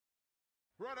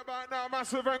Right about now,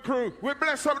 Massive and crew, we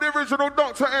bless up the original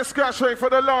Dr. Escache for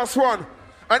the last one.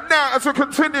 And now, as we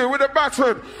continue with the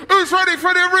baton, who's ready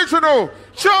for the original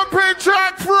Jumping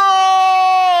Jack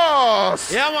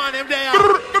Frost? Yeah, man, him there.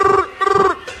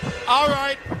 All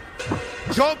right.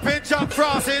 Jumping Jack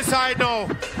Frost inside now.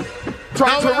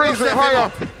 Time to raise it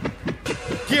higher.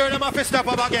 Gear them up and step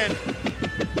up again.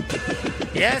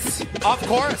 Yes, of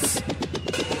course.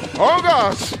 Oh,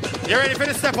 gosh. You ready for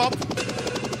the step up?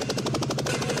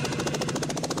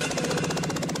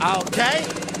 Okay.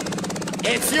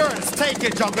 It's yours. Take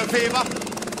it, Jungle Fever.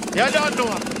 You don't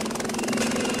know.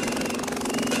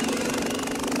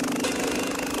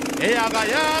 Yaga,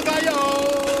 yaga, yo.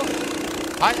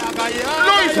 Ayaga,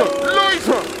 yaga, yo.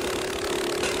 Loiter.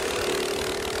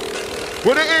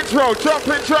 With the intro,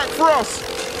 Jumping Jack Frost.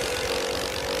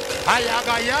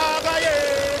 Ayaga, yaga,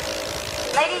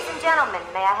 yeah. Ladies and gentlemen,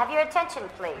 may I have your attention,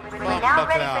 please? We are now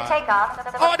ready for takeoff.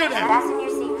 How I do that? Fasten your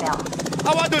seatbelt.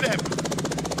 How I do them?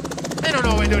 They don't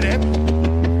know we do them.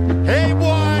 Hey,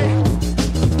 boy.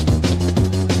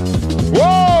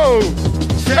 Whoa!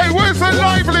 Hey, where's the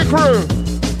lively crew?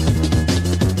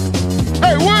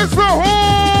 Hey, where's the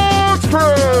horse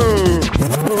crew?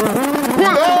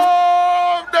 What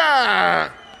up,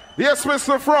 that? Yes,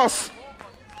 Mr. Frost.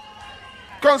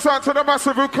 Goes out to the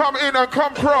Massive who come in and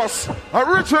come cross.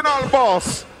 Original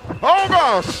boss. Oh,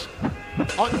 gosh.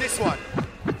 On this one.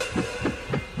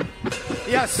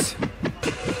 Yes.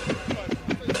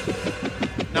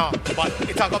 No, but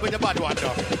it's a go with the bad one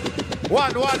though.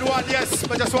 One, yes.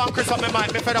 But just want Chris on my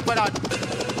mic. Me fed up with that.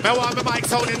 Me want my mic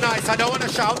sounding nice. I don't want to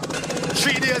shout.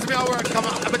 3 days me at work. Come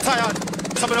on, I'm tired.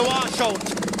 Some of the want shout.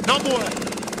 No more.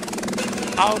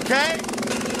 Okay.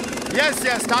 Yes,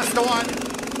 that's the one.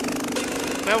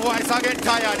 My voice I get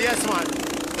tired. Yes, man.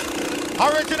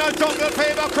 Original Jungle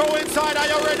Fever crew inside. Are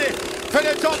you ready for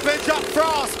the Jumping Jack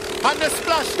Frost and the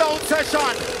Splashdown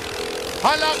session?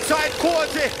 Alongside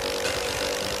Cogee,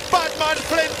 Badman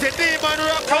Flinty, Demon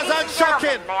Rockers and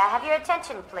Shockin. May I have your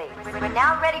attention, please? We're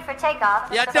now ready for takeoff.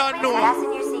 You don't know.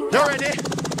 Fasten your seatbelt. You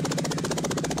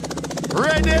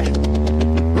ready?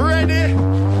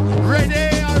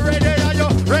 Ready? Are you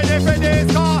ready for this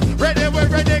car? Ready, we're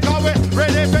ready, car. We're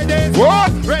ready for this.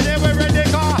 What? Ready, we're ready,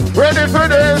 car. Ready for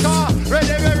this.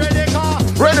 Ready, we're ready, car.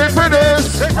 Ready for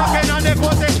this. They're talking on the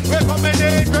coast, we're coming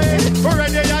in great. We're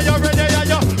ready, are you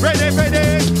ready for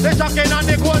this? They're talking on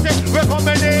the coast, we're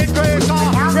coming in great.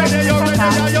 Ready,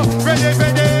 are you ready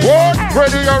for this? What?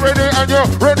 Ready, you're ready, and you're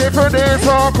ready for this.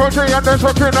 Our country and the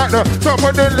Shockin at the top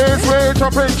of the list. We're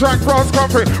Jumping Jack Frost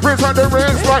country. Raise on the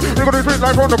race like you're gonna treat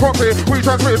like from the country. We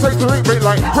transmit take to ring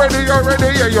like ready, you're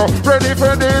ready, yeah, you're ready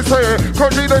for this. Hey,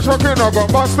 country the Shockin, I got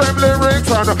bust them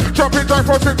lyrics and Jumping Jack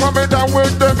Frost is coming down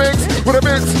with the mix, with the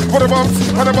bits, with the bumps,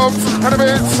 and the bumps, and the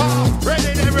bits.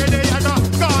 Ready, and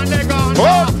gone, they gone.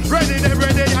 What? Ready, and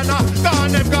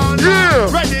gone, they've gone. Yeah.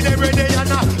 Ready, and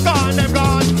gone, they've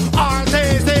gone.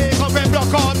 RTC, come and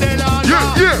block on the land.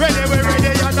 Yeah. Ready, we're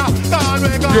ready, and gone,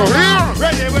 we're gone. You're here.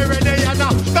 Ready, we're ready, and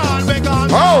gone, we're gone.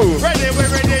 Oh. Ready, we're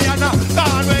ready, and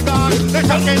gone, we're gone. They're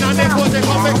talking on the coast, they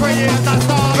come and create that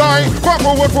song. Like, go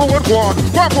forward, one. Go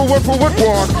forward, one. Go forward,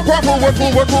 one. Go forward, one.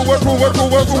 Go forward.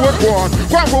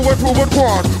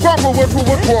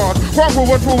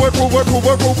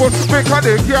 Because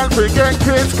the girl bring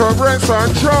kids, caress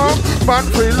and jump. Man,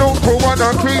 we look for one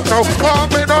and keep now. I'm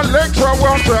in a lecture,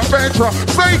 walk the bench.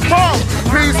 Say, come.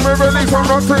 Please, me release on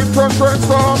nothing to stress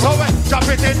on. So we chop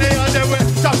it in the other way,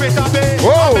 chop it a bit.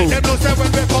 Whoa. Make them know say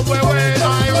when we come, we're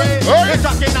irate. We're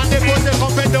talking and they put the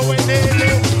come and do it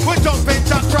daily. We jumping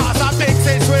Jack Frost and mix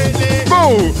it sweetly.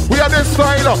 Boo, we are the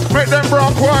styler, make them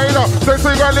brown whiler. Say,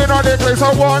 girl in on the place,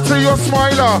 I want to see you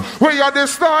smiler. We are the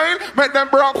style, make them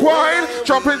brown while.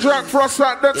 Jumping Jack Frost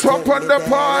at the top of the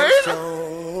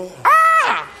pile.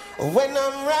 Ah! When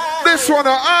I'm right, This one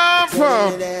an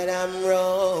anthem. that I'm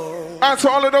wrong. And to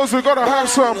all of those who gotta have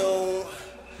some.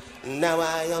 Now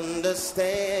I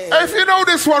understand. If you know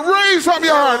this one, raise up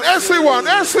your hand. SC1.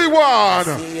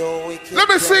 Let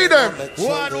me see them.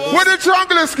 One. With the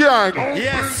Junglist gang.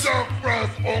 Yes.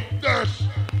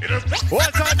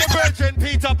 What time the Virgin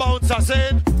Peter Bouncer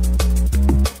in?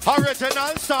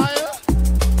 Original style.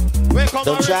 We come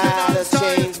Don't try original to style.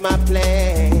 change my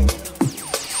plan.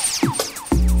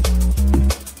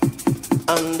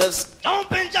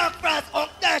 Jumping Jack Frost up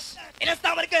dash. It is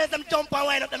time with the girls them jump and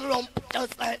wind up them rump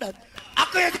just like that. I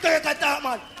crazy Kirk attack,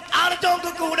 man. All the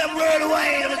jungle crew them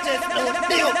worldwide. I'm just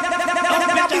deal.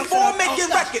 Now before making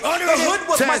record, the hood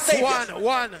was my Test savior.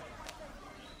 one.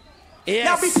 Yes.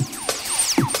 Now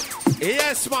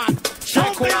Yes, man. Check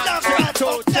Jumping one, Jack check Frost two,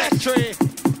 up check dash. three.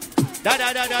 Da.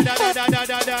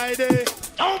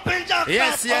 Jumping jack.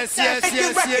 Yes.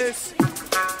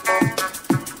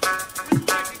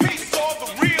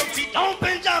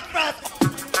 Jumping jack frost.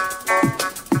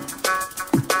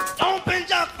 Jumping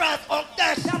jack frost. Oh,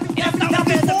 dash. Yes, Now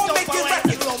before making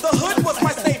records, the hood was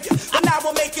my savior. But now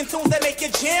we're making tunes that make you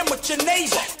jam with your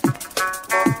neighbor.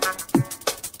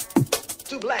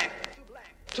 Too black.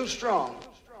 Too strong.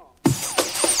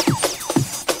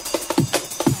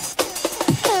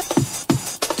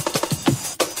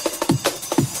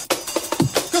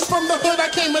 Cause from the hood I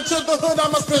came into the hood I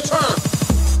must return.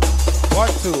 1,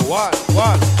 2, 1,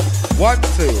 1, 1, 2.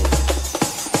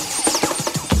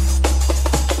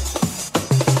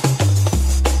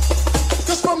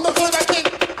 Cause from the hood I came.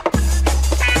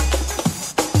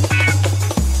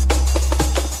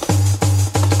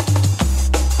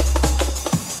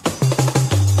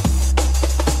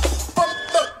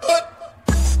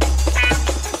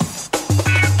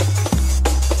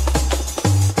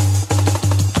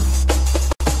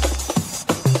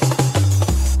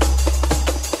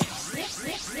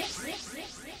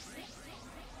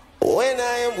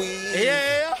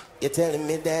 You're telling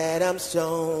me that I'm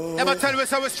strong. Never tell me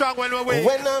so we're strong when we're weak.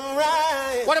 When I'm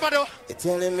right. What about you? You're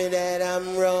telling me that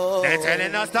I'm wrong. They're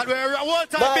telling us that we're one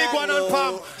time big one on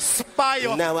palm. Spy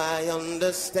you. Now I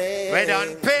understand. We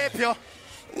done pape you.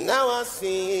 Now I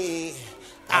see.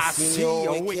 I see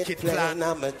your wicked plan.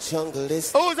 I'm a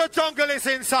junglist. Who's a junglist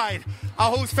inside?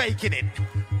 Or who's faking it?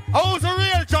 Who's a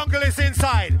real junglist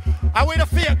inside? And we don't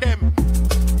fake them.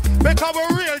 Because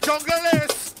we're real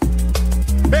junglist.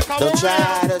 Don't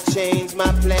try to change my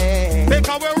plan.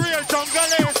 Because we're real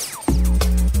junglist.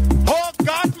 Oh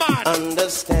God, man.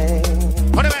 Understand.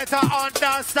 Honey better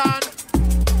understand.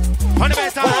 Honey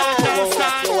better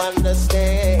understand. You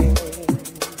understand.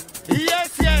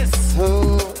 Yes.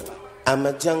 I'm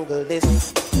a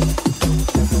junglist.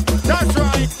 That's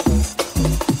right.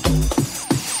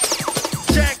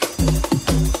 Check.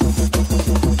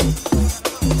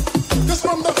 Cause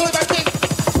from the hood I came.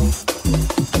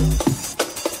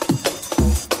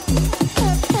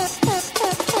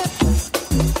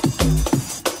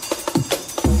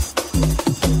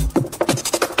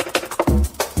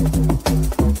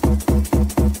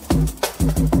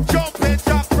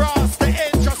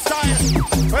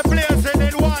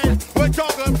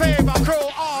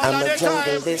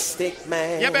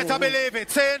 Man. You better believe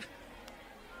it, sin.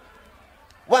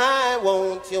 Why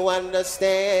won't you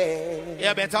understand?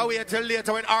 You better wait till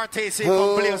later when RTC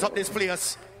come blaze up this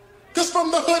place. Cause from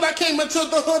the hood I came into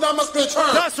the hood I must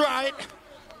return. That's right.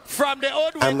 From the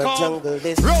hood we I'm come. A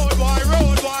junglist. Road boy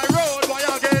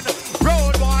again.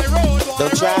 Road boy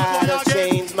Don't try to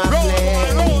change my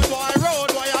plan. Road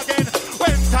boy again.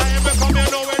 When time we come, you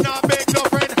know we're not big no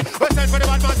friend. We send for the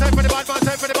bad man, send for the bad man,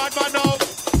 send for the bad man now.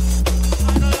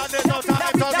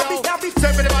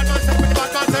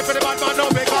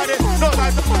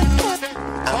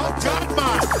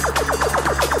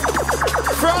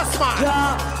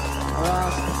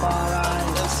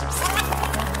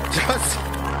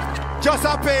 Just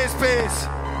a pace.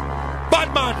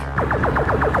 Bad man.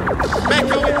 Make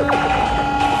you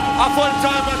a full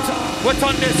time we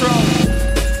turn this round.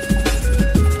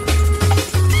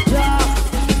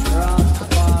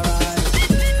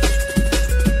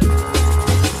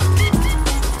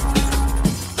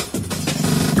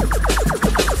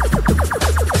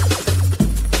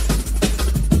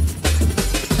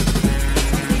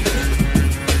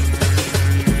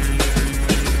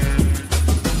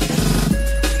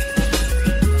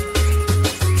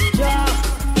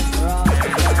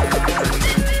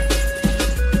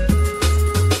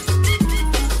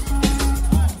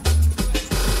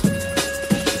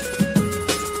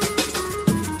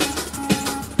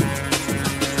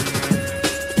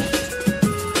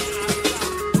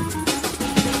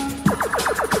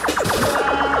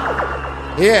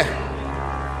 Yeah,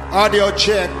 audio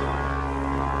check.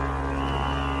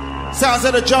 Sounds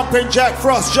of the Jumping Jack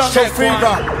Frost, Jungle check Fever.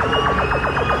 One.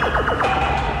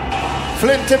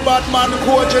 Flinty Batman,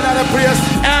 Cogee and the place.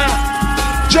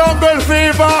 Jungle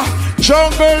Fever,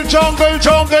 Jungle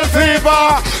Fever.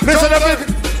 Listen to the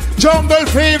Jungle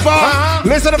Fever.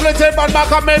 Listen to the Flinty Batman,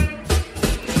 come in.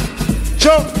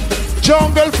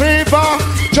 Jungle Fever,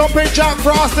 Jumping Jack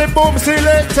Frost, and Boom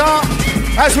Selector.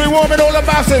 As we warm in all the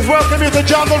masses, welcome you to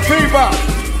Jungle Fever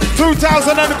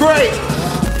 2000 and great.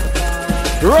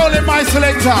 Rolling my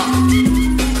selector.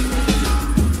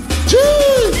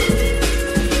 Jeez.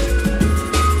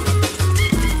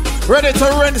 Ready to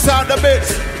rinse out the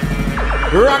bits.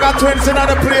 Ragga twins in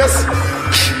the place.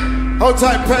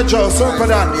 Outside Pedro, Super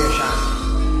Dan.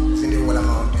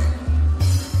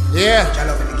 Yeah.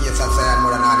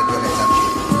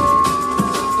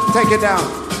 Take it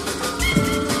down.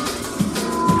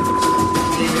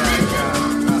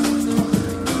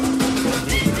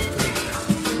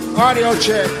 Audio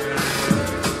check.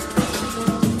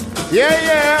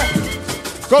 Yeah.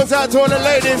 Goes out to all the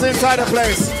ladies inside the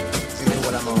place.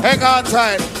 Hang on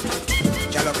tight.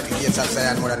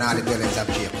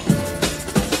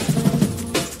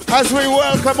 As we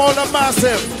welcome all the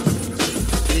massive.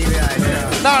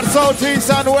 North, south, east,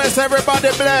 and west,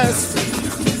 everybody blessed.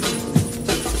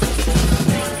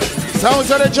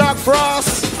 Sounds of the Jack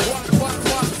Frost.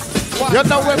 You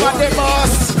know we're about the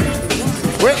boss.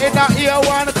 We're in the year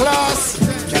one class.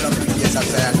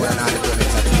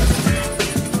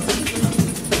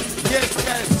 Yes.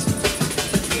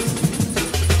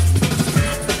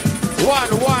 1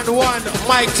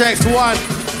 mic text 1.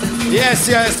 Yes.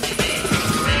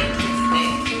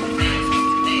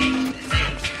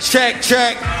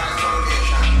 Check.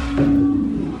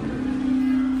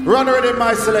 Run ready,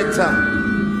 my selector.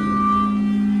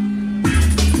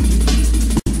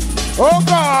 Oh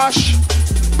gosh!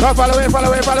 Go follow away. Go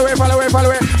follow away. Come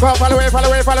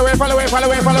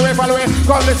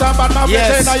listen, bad man.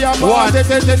 Yes. 1.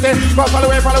 Go follow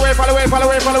away. Come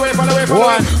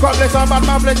listen, bad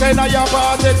man.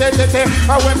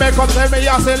 And when me come tell me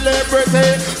a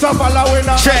celebrity, so following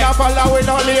on, following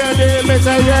on lady. Me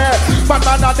say yeah, bad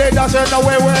man a dead, that's no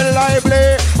way well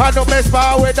lively. I know me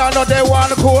spar with another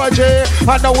one Cogee.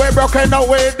 I know we broken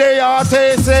away the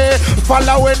RTC.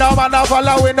 Following on man,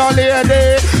 following on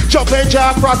lady. Jumping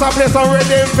jack across a place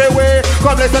already for way.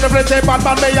 Come listen to the place, bad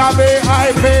man, me a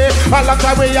VIP. A long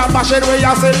time we a machine, we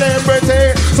a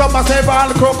celebrity. Some a say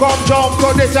Van Crook come jump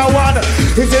to this a one.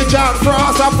 It's a Jack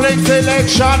Frost a fling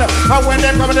selection. And when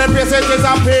they come in the place, it is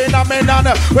a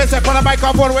phenomenon. We say for the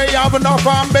microphone, we have enough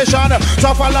ambition.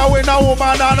 So following a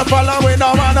woman and following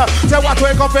a man. Say what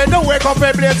we come for, do we come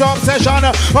for blaze obsession.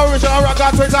 Original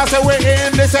Ragga twins, I say we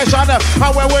in the session.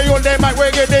 And when we hold them mic,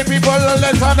 we give the people a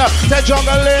lesson. Say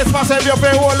jungle is massive, you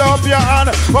pay hold up your hand.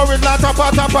 Original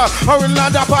tappa, original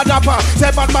dappa.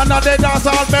 Say bad man and they dance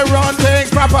all me run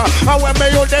things proper. And when me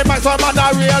hold them mic, some man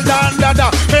a real dada.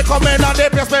 Me come in and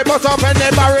they place me bust up in the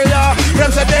barrier.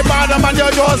 Them say they bad man, you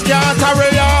just can't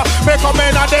hurry ya. Me come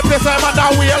in and they place them and a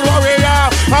real warrior.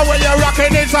 And when you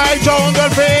rocking inside jungle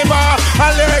fever,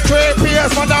 electric pace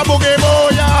for the boogie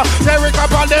booyah. Say Rick up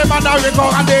on them and a Rico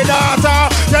and the data.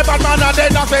 Say bad man and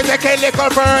they dance, they take a little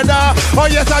further. Oh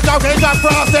yes, I jump in Jack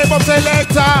Frost, they up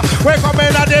selector. We come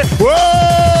in and they,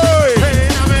 whoa!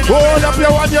 Hold up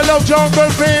your one, you love jungle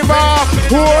fever.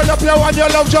 Hold up your one, you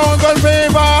love jungle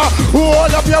fever.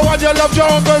 Hold up your one, you love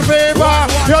jungle fever.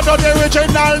 You know the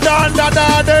original da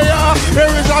there. There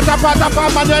is not a man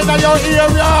in your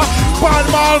area. One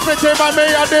ball fit him and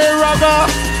me a the Ragga.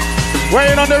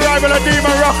 Waiting on the rival of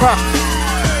Demon Rocker.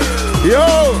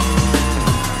 Yo.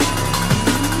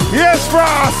 Yes,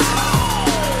 Frost.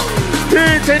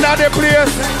 Eating at the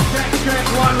place. Check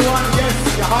 1, yes,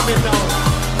 you have it now.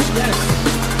 Yes.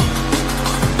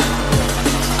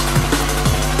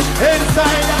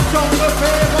 Inside that jungle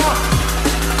fever.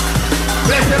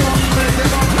 Bless him up.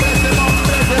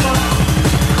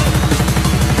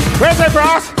 Where's the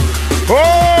Frost?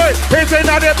 Oh, it's in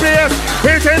the place.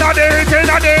 It's in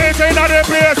the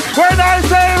place. When I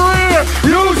say real,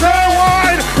 you say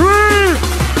wide. Real.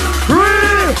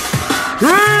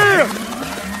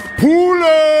 Pull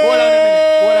it. Hold on a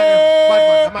minute. Bad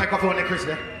man, the microphone there, Chris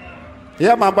there.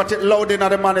 Yeah, man, but it loud in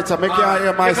the monitor. Make you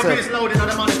hear myself. It's loud in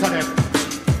the monitor there.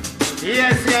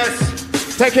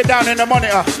 Yes. Take it down in the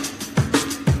monitor.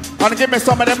 And give me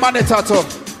some of the monitor too.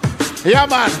 Yeah,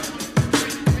 man.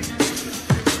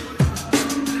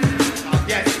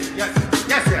 Yes.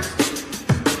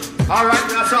 All right,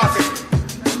 we'll start it.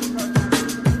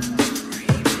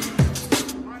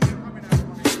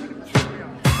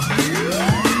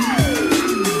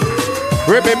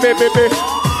 Rip,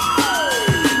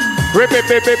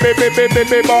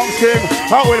 bounce king.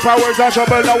 How will powers and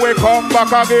trouble now we come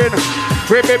back again?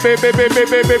 Rip,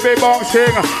 bounce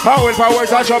king. How will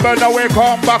powers and trouble now we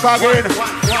come back again?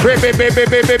 Rip,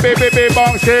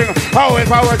 bounce king. How will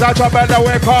powers and trouble now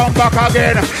we come back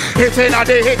again? It's in a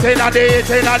day.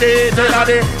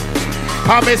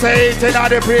 I may say it's in a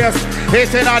place.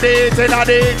 It's in a day.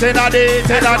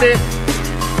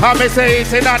 I may say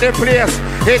it's in a place.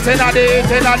 It's in a day.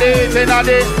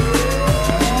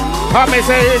 I may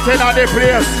say it's in a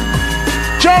place.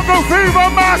 Jungle Fever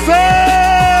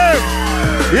massive!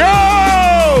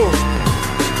 Yo!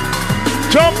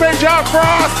 Jumping Jack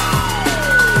Frost!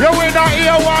 You win the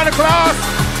year one class!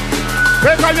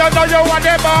 Because you know you want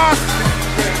the boss!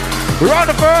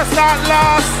 Run first, not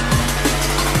last!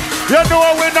 You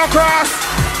know we no cross!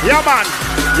 Yeah, man!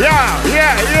 Yeah!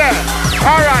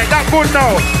 Alright, that's good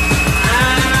now!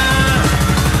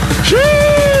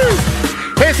 Jeez!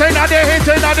 It's in the place. It's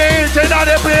in the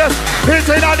place. It's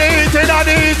in the place.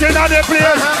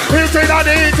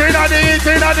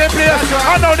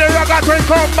 I know the Ragga twins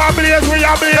come my place, we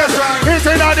are place. It's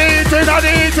in the place. It's in the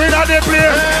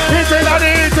place. It's in the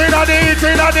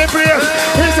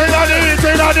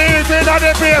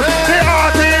place. The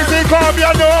artists come,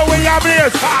 you know we are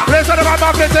place. Listen to my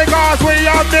magnetic cause we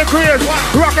have the craze.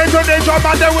 Rocking to the drum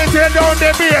and then we take down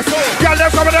the bass. Girl,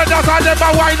 them come in the dance and them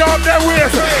wind up the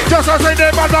waist. Just as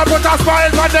they but I put a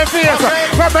smile on their face.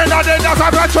 Come in the dance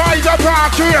and try to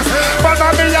practice. But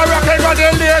I mean you're rocking on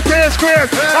the latest craze.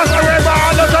 As the way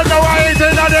man doesn't know why it's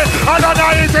in the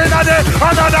another is in the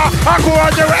another I go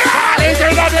on the way. It's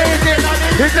in the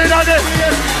it's in the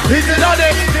it's in the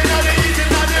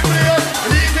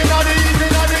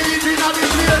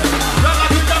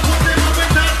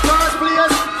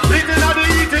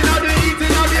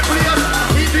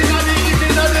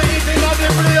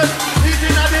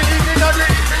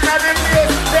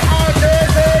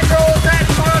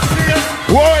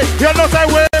you know say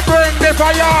we bring the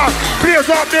fire. Blaze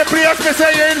up the place, me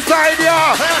say inside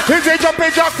ya. Is it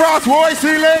jumping jack frost, boy,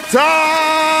 selector?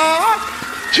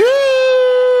 Cheese.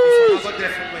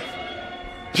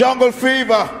 Jungle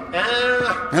fever.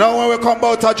 You know when we come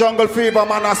about a jungle fever,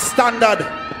 man, a standard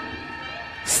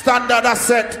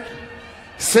asset.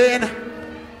 Saying,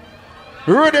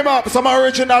 read him up, some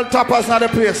original tappers in the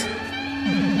place.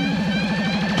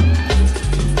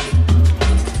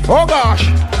 Oh gosh.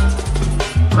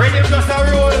 Rhythm just a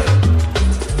roll.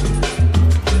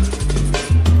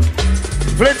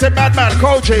 Flinty Madman,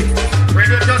 Cogee.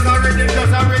 Rhythm just a rhythm,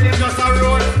 just a rhythm, just a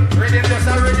roll. Rhythm just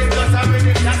a rhythm, just a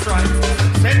rhythm. That's right.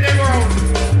 Send them around.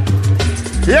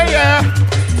 Yeah.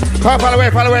 Follow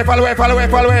away.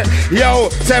 Yo,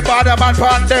 say bad man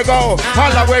pan they go. All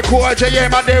the way Cogee, yeah,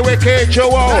 man, they will catch you.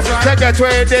 Take it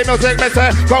way, they no take me say,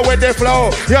 go with the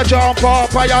flow. You jump up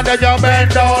and then you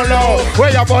bend down low. Where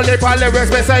you bully pan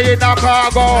lyrics, me say in a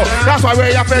cargo. That's why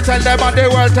we have to tell them and they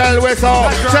will tell we so.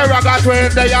 Say Ragga twin,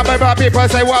 they have people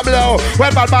say what blow. When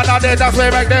bad man and they that's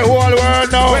way make the whole world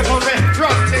know. We pumping,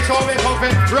 run the show, we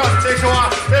pumping, run the show.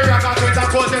 The Ragga twins are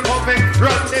Cogee pumping,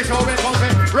 run the show, we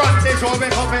pumping, run the show, we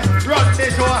pumping. Run the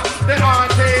show, the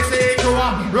RTC crew,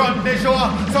 run the show.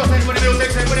 So sing with the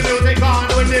music,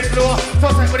 gone with the flow. So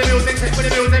sing with the music,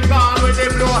 gone with the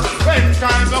flow. When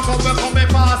time look up, we come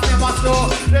fast, never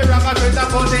slow. The Ragga twins are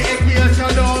Cogee, in case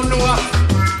you don't know.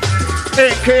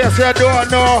 In case you don't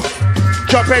know,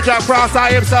 Jumping Jack Frost,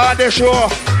 I am on the show.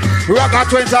 Ragga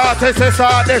twins artists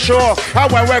on the show. And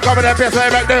when we come in the place, we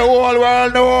make the whole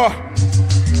world know.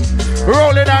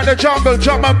 Rolling out the jungle,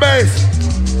 drum and bass.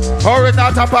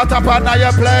 Original tapa now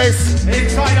your place.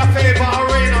 Inside a favor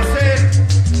arena, see?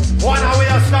 One away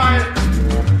a style.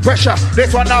 Pressure,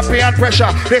 this one not paying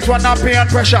pressure. This one not paying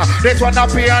pressure. This one not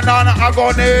paying on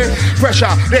agony.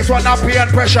 Pressure, this one not paying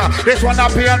pressure. This one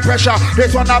not paying pressure.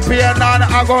 This one not paying on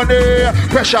agony.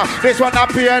 Pressure, this one not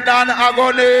paying on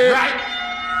agony. Right.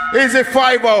 Easy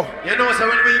 5-0. You know, so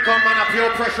when we come on a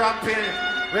pure pressure and pain,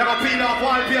 we have a peel off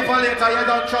wallpaper later, you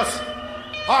don't trust.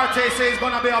 RTC is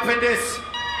gonna be up in this.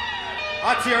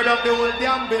 I teared up the whole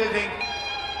damn building.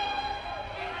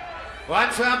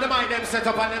 Once we have the mic, them set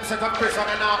up and them set up Chris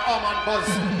and now and Buzz.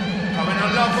 Coming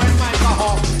on love when Micah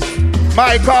home.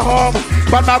 Micah home.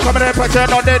 But now coming in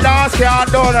pretend on the dance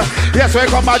can't done. Yes, we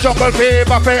come a jungle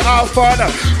fever for have fun.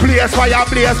 Blaze fire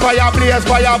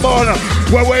burn.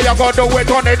 Where you go do it,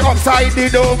 turn it upside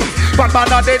the dome. But man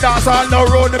on the dance all no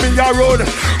run, me a run.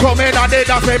 Come in on the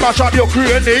dance, me mash up your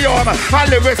cranium.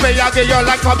 And lyrics me a give you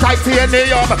like some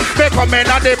titanium. Me come in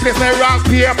on the place, me rock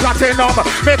pure platinum.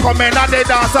 Me come in on the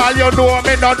dance, all you know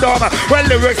me not dumb.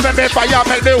 When lyrics me fire,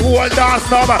 make the whole dance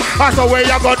numb. And so where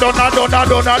you go done, you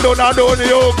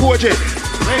Cogee.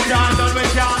 We can't done. Every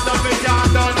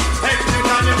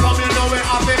time you come, you know we're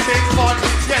having big fun.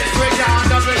 Yes, we can't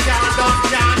done. Every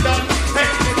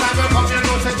time you come, you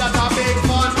know say that's a big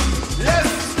fun. Yes,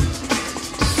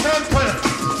 simple.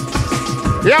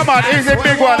 Yeah man, easy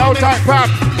big one, out time pack.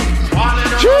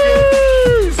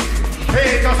 Cheese!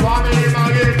 Hey, just want me live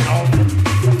again now.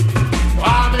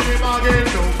 Want me live again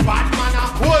now. Batman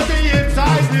and Cogee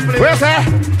inside the place. Where's that?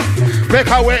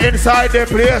 Make our way inside the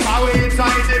place. Our way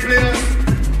inside the place.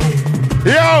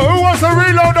 Yo, who wants to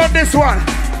reload on this one?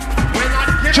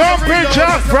 Jumping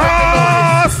Jack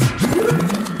Frost!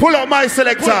 Pull up my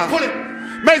selector. Pull it.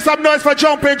 Make some noise for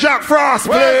Jumping Jack Frost,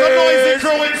 please. Where's the noisy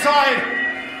crew inside?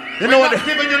 You know what? We're not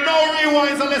giving you no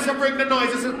rewinds unless you bring the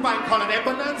noise. This is bank holiday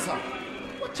bonanza.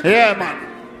 Yeah, man.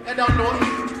 I don't know.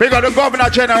 We got the Governor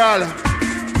General.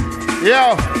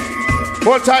 Yo,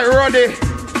 hold tight, Roddy.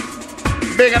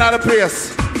 Big another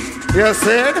place. You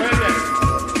see?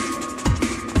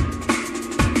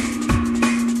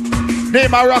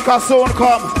 Name a Ragga soon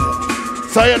come.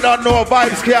 So you don't know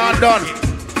vibes can't done.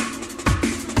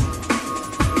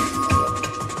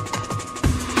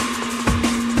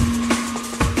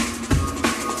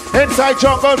 Inside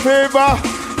Jungle Fever,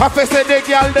 I fi see the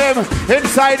girl them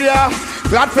inside ya.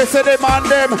 Glad fi see the man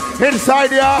them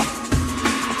inside ya.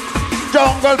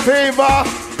 Jungle Fever.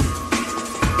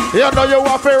 You know you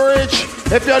have to reach.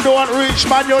 If you don't reach,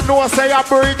 man, you know say a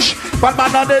breach. But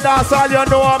man on the dance all you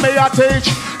know me a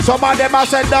teach. Some of them a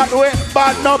said that way,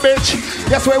 but no bitch.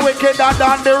 Yes, we wicked and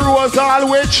down the rose all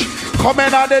witch.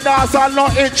 Coming on the dance all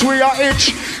no itch, we a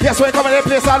itch. Yes, we come in the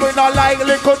place all we not like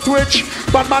little twitch.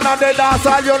 But man on the dance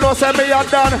all you know say me a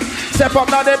done. Step up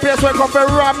now the place we come for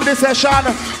ram the session.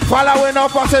 Following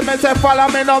up us me say follow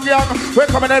me no young. We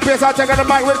come in the place and take on the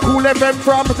mic with Cool FM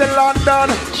from to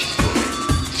London.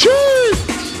 Cheese!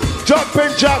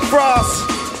 Jumping Jack Frost.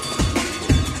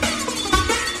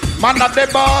 Man not the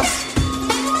boss.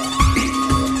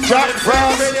 Jack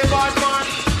Frost.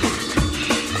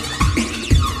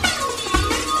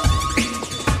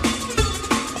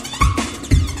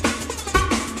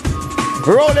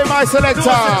 Rolling my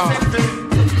selector.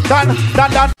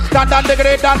 Dan,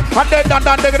 degrade, dan, and then dan,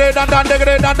 degrade, dan,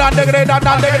 degrade, dan, degrade, dan,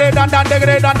 degrade, dan,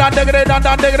 degrade, dan, degrade,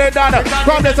 dan, degrade, dan.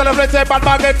 Come the celebrate, bad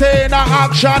man get in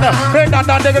action.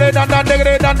 Dan, degrade, dan,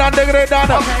 degrade, dan, degrade, dan.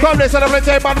 Come the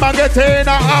celebrate, bad man get in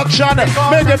action.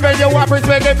 Make it when you want,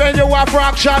 make it when you want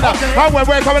fraction. And when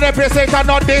we come in the place, it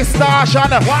cannot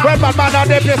distortion. When bad man on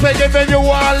the place, make it when you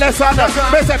want lesson.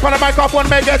 Me say for the microphone,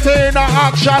 make it in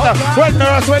action. When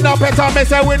nurse, we no better, me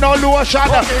say we no lotion.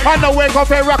 And the wake up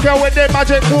and rock you with the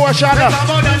magic potion.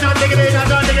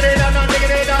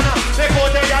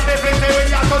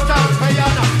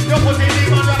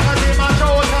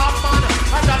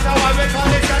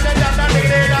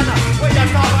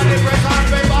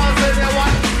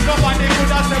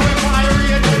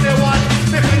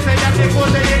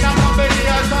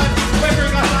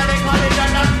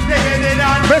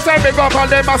 Say big up on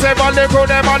them, I say on the crew,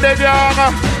 them on the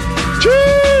young.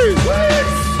 Jeez!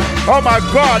 Oh my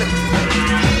God!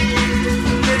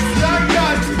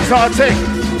 Starting.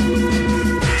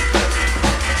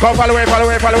 Come follow away, follow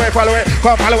away, follow away, follow away.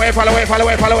 Come follow away, follow away, follow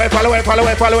away, follow away, follow away, follow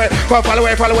away, follow away. Come follow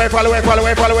away, follow away, follow away, follow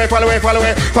away, follow away, follow away, follow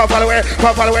away. Come follow away,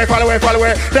 come follow away, follow away, follow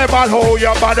away. Them ball hold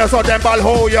your body, so them ball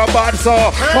hold your body, so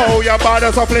hold your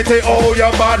body, so plenty hold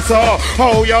your body, so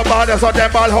hold your body, so them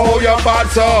ball hold your body,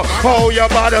 so hold your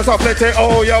body, so plenty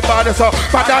hold your body, so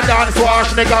better than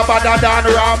swash nigga, better than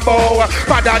Rambo,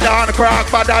 better than crack,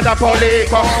 better than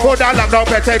Polico. Who da lock down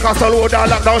Pentecostal, who da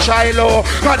lock down Shiloh?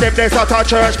 Cause them days at a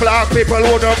church, black people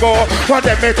wouldn't go.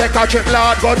 Let me take a trip,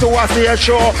 Lord, go to a stage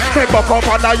show. Me buck up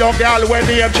on a young girl when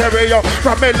the cherry yo.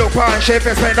 From me look on she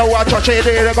face me know what she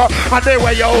did go. And they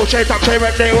way yo, she talk she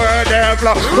when they were there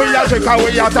flow. We a drink and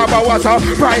we a talk about what's up,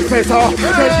 price me so.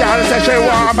 The girl say she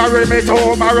want marry me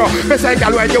tomorrow. Me say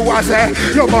girl when you want say,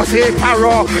 you must see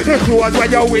paro. The clothes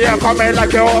when you wear coming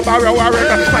like you borrow a ring.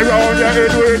 Around your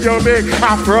head with your big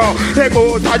afro. The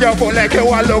boots on your foot like you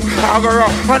a look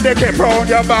agro. And they keep round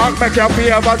your back make you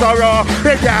feel as a raw.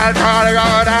 The girl all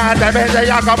around and them say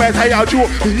you come and say you do.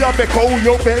 You make all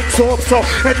your big soap so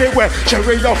anyway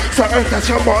cherry yo so that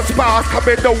you must pass. Come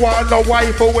in the one no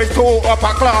wife who is too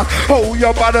upper class. Oh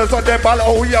your brothers on the ball,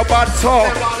 oh your bad so.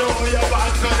 Oh your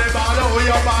bad so, oh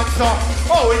your bad so.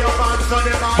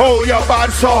 Oh your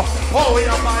bad so, oh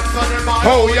your bad so.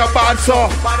 Oh your bad so.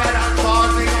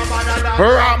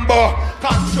 Rambo.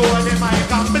 Control the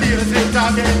mic and blaze it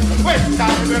again. When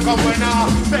time we come we now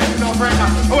bend no friend.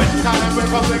 When time we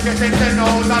come we get it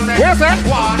 10,000. Where's that?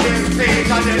 One in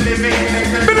stage and the living.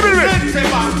 Let's say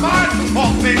man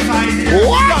up inside here.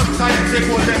 What? Sometimes they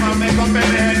put them and make up in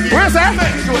their head. Where's that?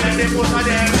 Make sure that they put on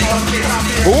their head.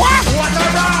 What? What a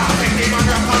rock. Make them and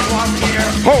rock and walk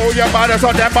here. Hold your body so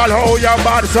them ball, hold your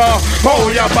body so.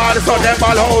 Hold your body so them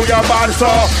ball, hold your body so.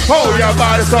 Hold your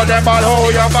body so them ball,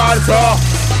 hold your body so.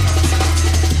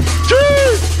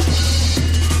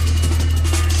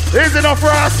 Easy enough for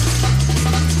us.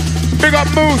 Big up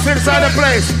moves inside the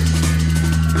place.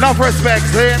 Enough respect,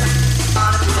 see?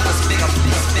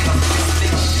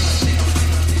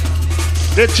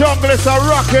 The jungle is a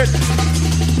rocket.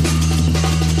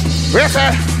 Yes,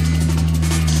 sir.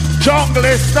 Jungle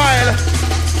is style.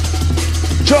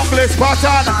 Jungle is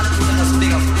pattern.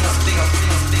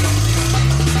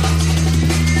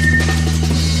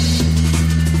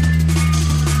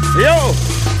 Yo.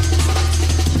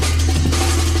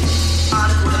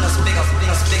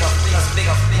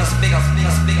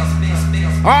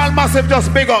 All massive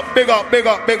just big up, big up, big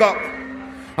up, big up.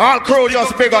 All crew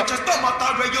just big up. Just don't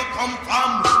matter where you come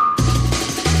from.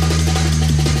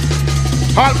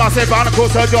 All massive and cool,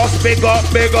 so just big up,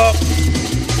 big up.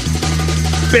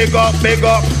 Big up, big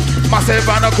up. Massive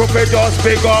and a crooked, just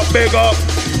big up, big up.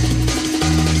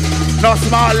 No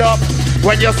small up.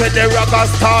 When you say the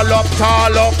Raggas tall up,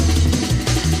 tall up.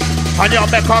 And you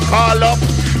make a call up.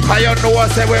 Cause you know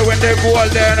say we win the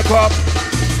golden cup.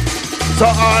 So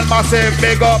all massive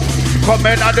big up. Come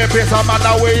in at the place of man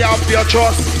we have your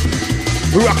trust.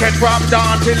 Rocket from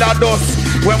down till the dust.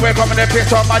 When we come in the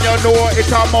place of man you know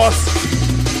it's a must.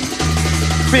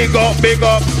 Big up, big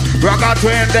up. Ragga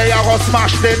twin, they are gonna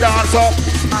smash the dance up.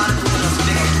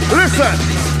 Listen.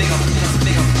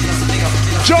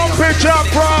 Jumping Jack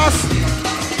Frost.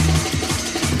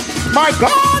 My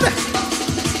God.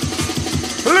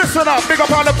 Listen up. Big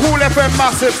up on the Cool FM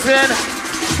massive scene.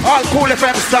 All Cool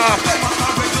FM staff.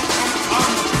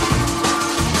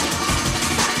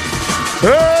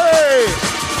 Hey.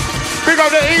 Big up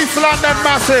the East London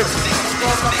massive.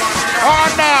 Or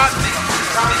not.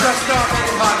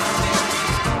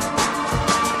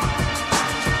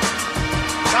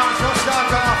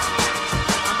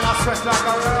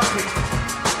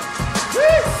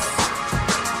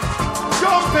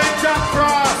 Jumping Jack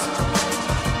Frost,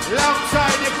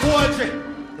 alongside the Cogee,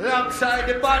 alongside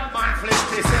the Batman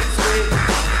 50 Cent.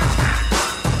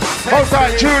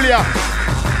 Outside Julia.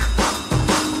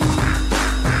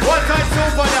 What I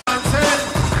super dancing?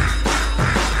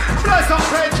 Bless up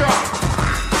Pedro,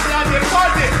 bloody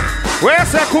body.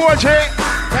 Where's the Cogee?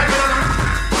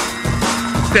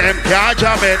 Them can't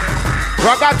jam it.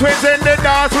 Ragga twins in the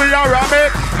dance, we are ram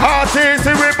it. Artists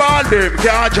we ball, them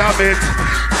can't jam it.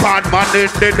 Bad man in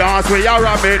the dance, we are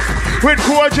ram it. With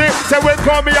Cogee, say we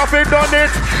come here, we done it.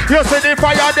 You see the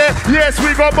fire there, yes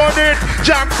we go burn it.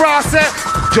 Jack Frost say,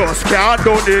 just can't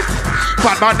done it.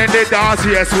 Bad man in the dance,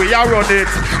 yes we are run it.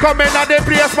 Come in at the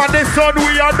place, man, the sun,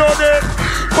 we are done it.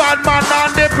 Bad man on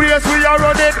the place, we are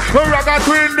run it. Ragga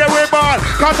twin, they we ball.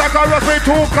 Cantankerous, we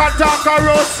two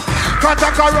cantankerous.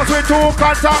 Cantankerous, we two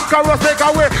cantankerous, take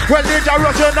away. Well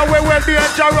dangerous, you know we well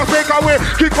dangerous, take away.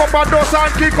 Kick up a dust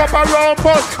and kick up a round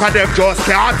bus. And them just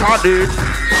can't stand it.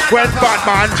 Well bad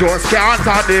man just can't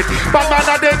stand it. Bad man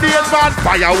at the days, man,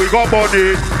 fire we go burn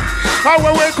it. And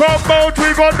when we come out, we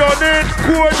go done it.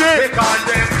 Cogee. Because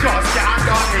them just can't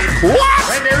done it. What?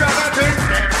 When they Ragga twins,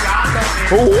 them can't done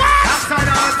it. What? Outside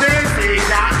our things, they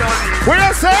can't done it. What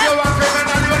you say? You are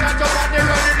criminal, you are just at the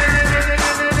running.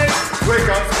 We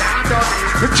just can't done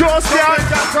it. Just can't.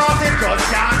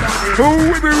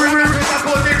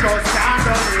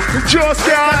 Just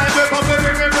can't.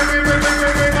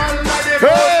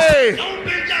 Hey!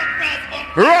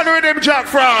 Run with him, Jack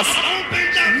Frost.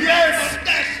 Yes.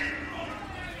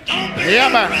 Yeah,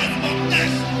 man.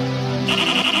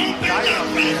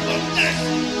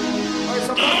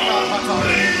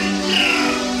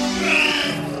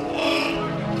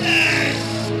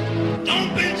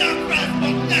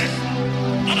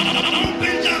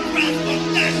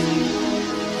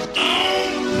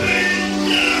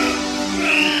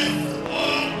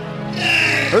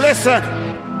 Listen.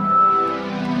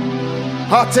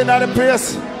 Hot in the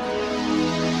place.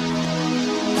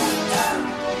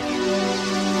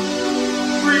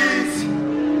 Breeze.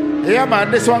 Yeah,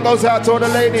 man, this one goes out to all the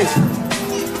ladies.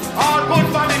 All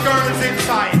good body girls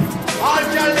inside. All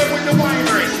girls live with the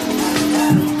winery.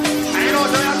 And you know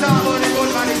what I'm talking about, the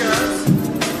good body girls.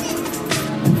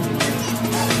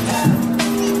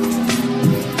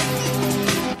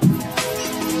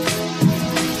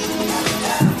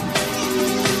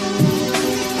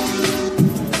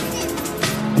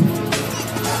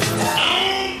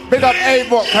 Big up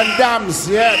A-Book and Dams,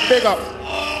 yeah, big up.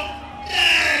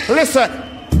 Listen.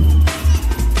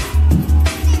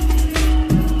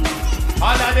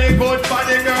 All of the good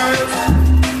body girls.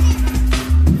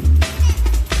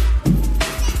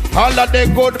 All of the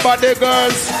good body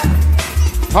girls.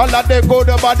 All of the good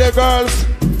body girls.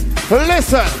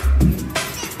 Listen.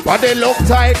 Body look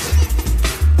tight.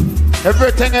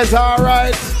 Everything is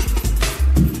alright.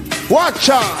 Watch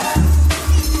out.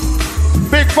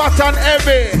 Big fat and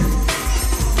heavy.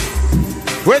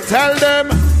 We tell them.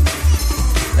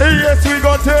 Yes, we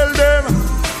go tell them.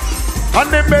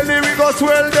 And the belly we go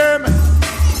swell them.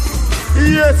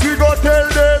 Yes, we go tell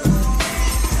them.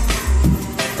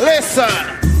 Listen.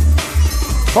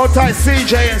 Outside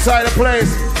CJ inside the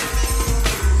place.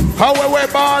 How we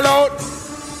ball out.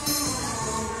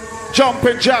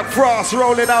 Jumping Jack Frost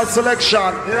rolling out selection.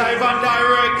 Live and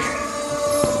direct.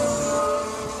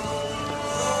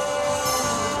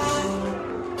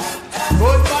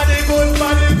 Good body, good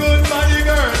body, good body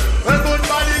girl. Well, good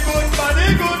body, good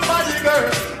body, good body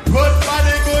girl. Good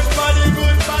body, good body,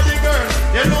 good body girl.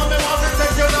 You know me want to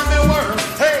take you on the world.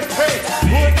 Hey, hey,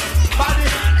 good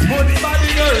body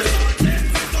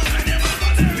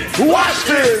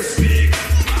this.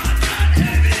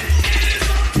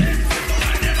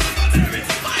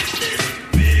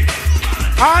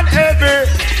 And heavy.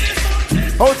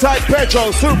 Outside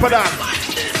petrol, super damn.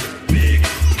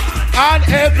 And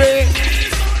heavy.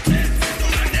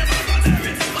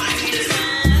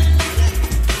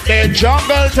 The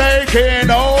jungle taking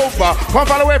over. Come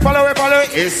follow it, follow it, follow it.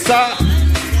 It's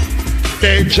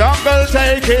the jungle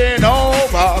taking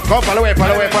over. Come follow it,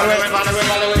 follow it, follow it.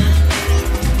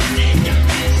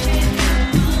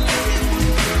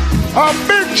 A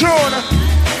big tune.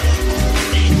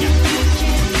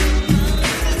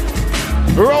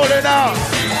 Rolling out.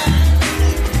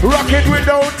 Rock it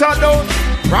without a doubt.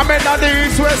 Ramming at the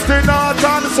east, west, the north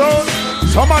and south.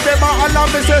 Some of them are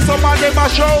alarm, me say some of them are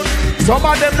shout. Some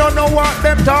of them don't know what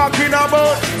them talking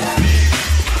about.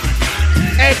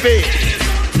 Heavy.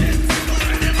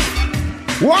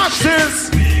 Watch this.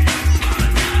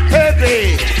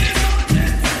 Heavy.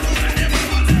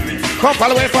 Come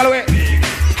follow it, follow it.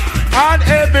 And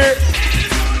heavy.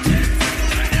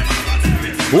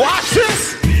 Watch this.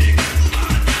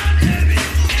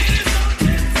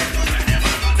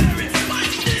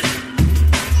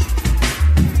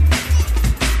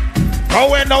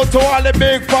 Going out to all the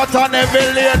big fat and heavy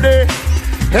lady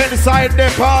inside the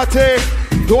party.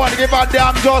 Don't give a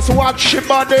damn, just watch she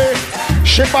body.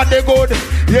 She body good,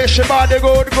 yeah, she body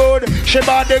good, good. She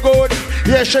body good,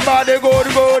 yeah, she body good,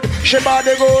 good. She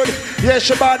body good, yeah,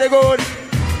 she body good.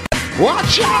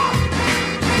 Watch out!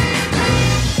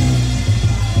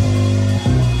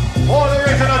 All the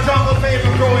original jungle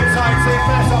paper grow inside, say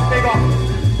fess up, big up.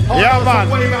 All yeah, man.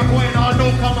 Way back when, all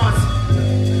newcomers.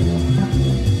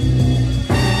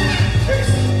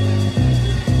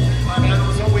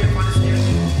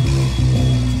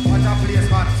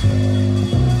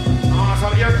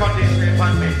 Air conditioning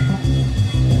on me.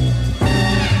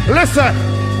 Listen,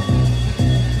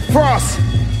 Frost,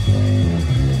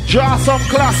 draw some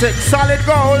classic, solid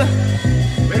gold,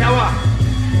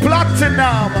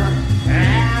 platinum.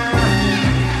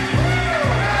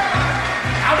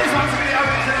 How this one's be the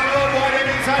original old boy them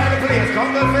inside of the place.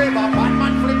 Jungle Fever,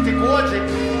 Batman Flip the Cogee.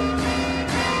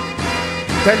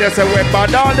 Tell you say we're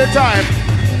bad all the time.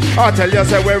 I tell you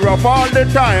say we're rough all the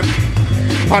time.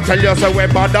 I tell you say we're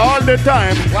bad all the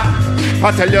time. What?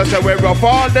 I tell you say we're rough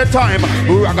all the time.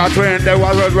 Ragga twin, they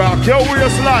was rock your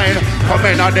waistline. Come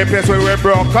in on the place where we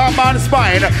broke a man's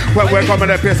spine. When we come in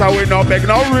the place and we no beg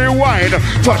no rewind.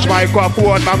 Touch my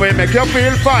microphone, man, we make you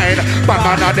feel fine. But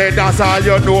man on the dance all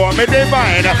you know me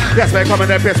divine. Yes, we come in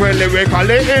the place where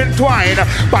lyrically entwine.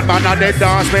 But man on the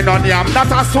dance, me none yam,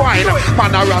 not a swine.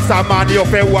 Man a rasta man, you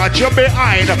feel watch you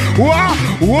behind. What?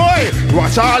 Why?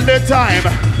 Watch all the time.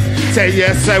 Say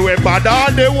yes, say we bad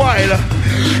all the while.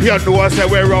 You know say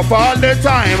we rough all the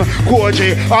time.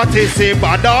 Cogee, artist,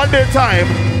 bad all the time.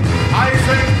 I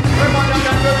say, we bad and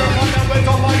we rough and we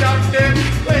tougher than them.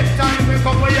 When time we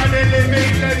come, we are the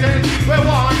living legend. We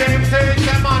want them, take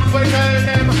them and we tell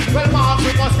them. Well, Mark,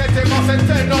 we must get him off and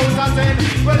 10 out of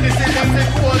 10. Well, this is them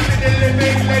equal to the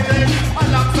living legend.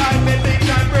 Alongside the big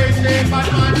time break the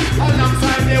bad man.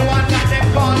 Alongside the one that they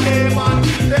call the man.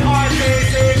 The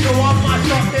artist is the one mash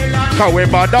up the land. Cause we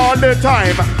bad all the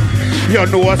time. You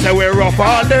know say we rough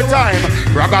all the time.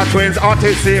 Ragga twins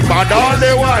artists bad all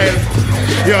the while.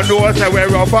 You know say we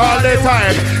rough all the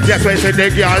time. Yes, we see the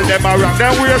girl them a rock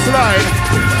them waistline.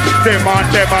 The man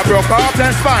them a broke off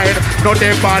their spine. No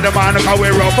they bad man cause we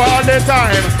rough all the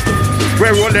time. We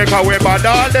rolling cause we bad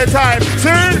all the time.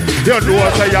 See? You know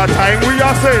say your time we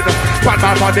are sin. But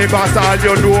man for the bastard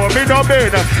you know me no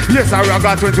been. Yes, a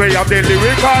Ragga twins we have the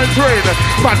lyrical train.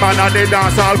 But man on the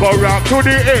dance all go rock to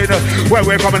the end. When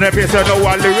we come in the place you know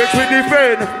what lyrics we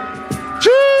defend.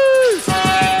 Cheese!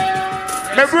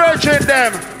 Me virgin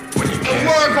them.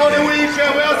 Work on the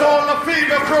weekend, where's all the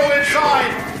fever crew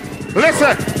inside?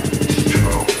 Listen.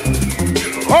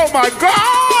 Oh my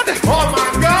God! Oh my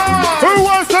God! Who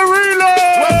wants to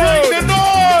reload? We bring the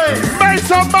noise! Make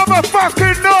some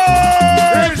motherfucking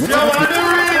noise! You want the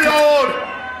reload?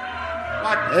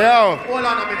 But, Yo. hold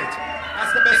on a minute.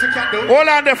 That's the best you can do. Hold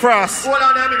on the Frost. Hold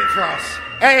on a minute, Frost.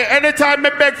 Hey, anytime me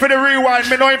beg for the rewind,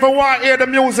 me don't even want to hear the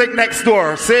music next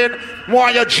door. See?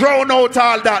 Want you drown out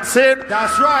all that, see?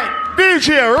 That's right.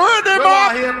 DJ, run them We up.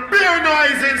 want to hear beer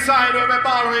noise inside when we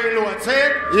bar reload,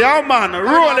 see? Yeah, man,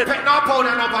 roll it. Pick no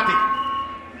powder, nobody.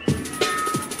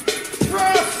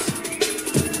 Frost!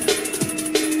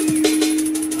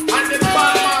 And the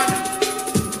bad man,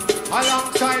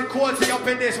 alongside Cogee up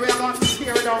in this, we are going to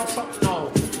tear down something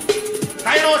now.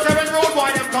 I know 7 road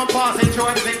boy them come passing through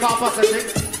anything capacity.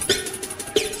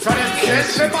 So them send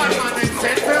the bad man, them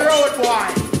send the road boy.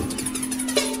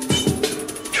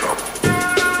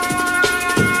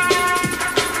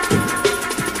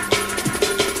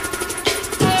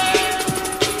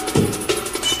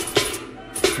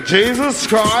 Jesus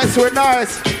Christ, we're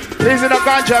nice. He's in a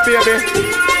ganja, baby.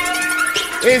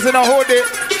 He's in a hoodie.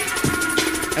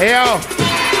 Hey, yo.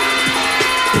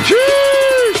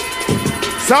 Jeez.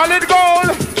 Solid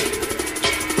goal.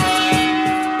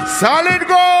 Solid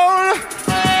goal.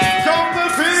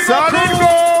 Solid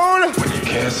goal. When you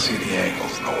can't see the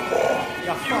angles no more,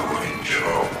 you're in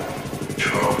trouble.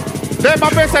 Them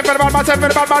a me say for the bad man, say for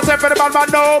the bad man, say for the bad man,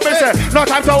 no me say. No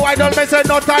time to idle, me say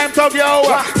no time to view.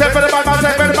 Say for the bad man,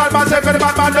 say for the bad man, say for the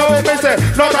bad man, no me say.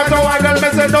 No time to idle, me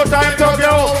say no time to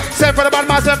view. Say for the bad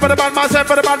man, say for the bad man, say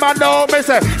for the bad man, no me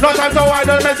say. No time to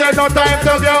idle, me say no time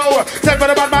to view. Say for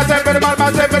the bad man, say for the bad man,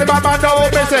 say for the bad man, no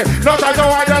me say. No time to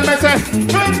idle, me say.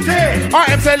 I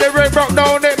am say lyric broke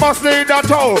down, it must need a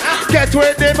toe. Get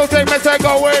with the music, me say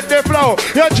go with the flow.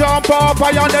 You jump up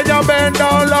high and then you bend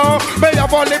down low. May you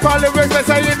fall in me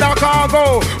say in the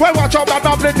cargo. Well, watch out, bad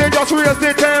man, just raise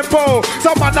the tempo.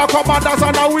 Some man are commanders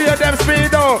and now we them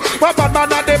speed up. But bad man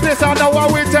at the place and now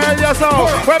what we tell you so.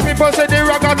 When people say the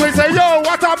Ragga, we say, yo,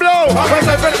 what a blow. We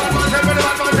say,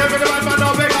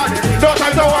 no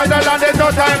time to idle and there's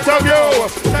no time to view.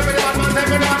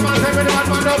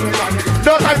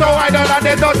 No time to idle and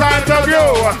there's no time to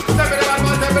view.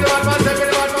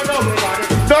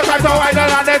 No time to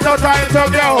idle and there's no time to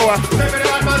view.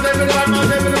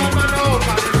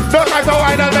 No time to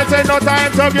idle, let's say no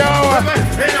time to go.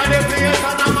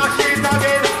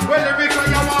 Well, the bigger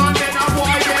you want, then I'm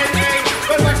boy getting.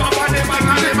 Well, when my body, my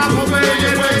hand, my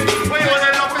away. We want to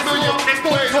love you, the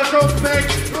foot for something.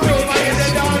 Over in the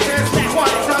darkness,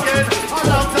 once again.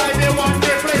 Alongside the one,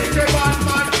 they play the one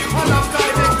man.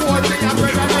 Alongside the court, they are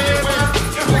better than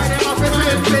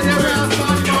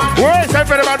well, say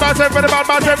for the bad man, say for the bad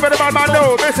man, say for the bad man,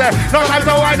 no, me say, no time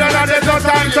to idle and there's no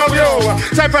time to view.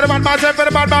 Say for the bad man, say for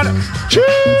the bad man.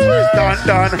 Cheese, done,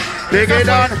 dig it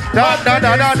done, done, dig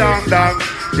it, done,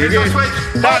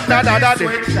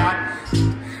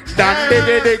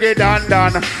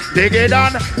 dig it, done, dig it,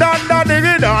 done,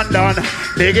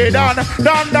 dig it, done,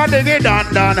 dig it,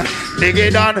 done, dig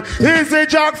it, done. Easy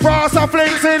Jack Frost, a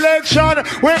fling selection.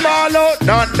 We ball out,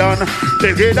 done,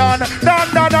 dig it, done, dig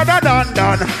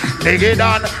it,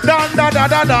 done,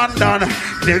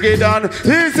 dig it, done.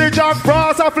 Easy Jack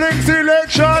Frost, a fling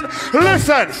selection.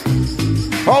 Listen.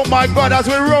 Oh my God, as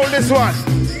we roll this one.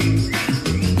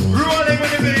 Rolling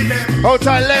with the beat.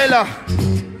 Outside Layla.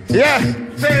 Yeah.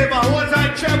 Favor,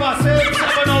 outside Trevor,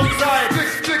 7 outside.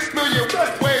 6 million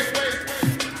ways.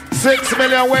 6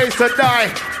 million ways to die.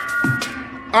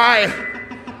 Aye.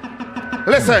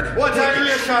 Listen. What time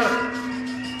is it?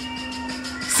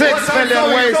 6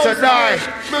 million ways to die.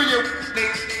 Million.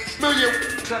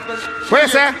 Where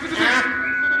is that?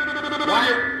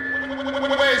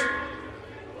 Ways.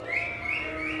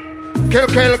 Kill,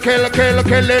 killing spree. I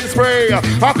killing spree. I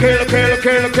killing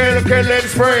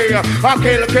spree.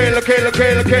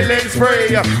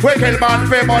 We kill man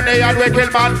for money and we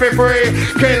kill man for free.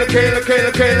 Killing spree. I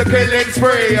killing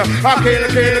spree. I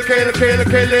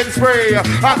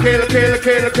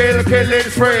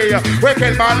killing spree. We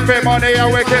kill man for money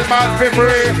and we kill man for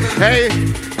free. Hey,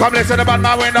 come listen to bad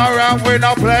man, we no run, we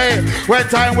no play. When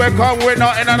time we come, we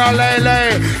not in an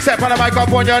lay. Step on the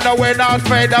microphone, you know we not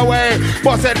fade away.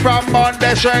 Bust it from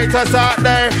Monday straight to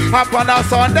Saturday. Up on a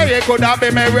Sunday, it could have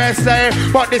been my rest day.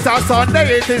 But this a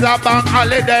Sunday, it is a bank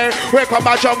holiday. We come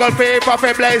a jungle fever,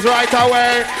 we blaze right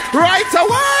away. Right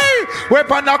away! We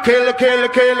on a killing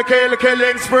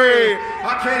spree.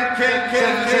 I kill.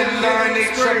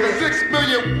 6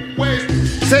 million ways.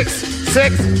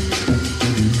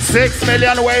 6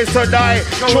 million ways to die.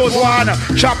 Choose one.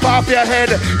 Chop off your head,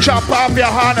 chop off your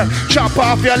hand, chop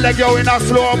off your leg, you in a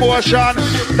slow motion.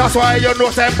 That's why you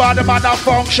know say bad man a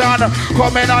function.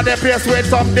 Come in on the place with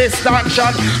some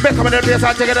distinction. Make come in the place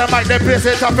and take it and make the place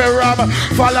it up a rum.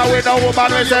 Follow with no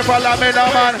woman, we say follow me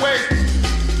no man.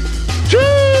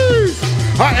 Jeez!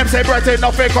 I am celebrating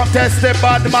nothing contest the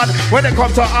bad man. When it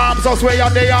comes to arms house, where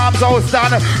on the arms house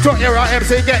stand. To hear a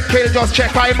MC get killed, just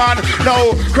check I man.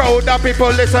 No crowd of people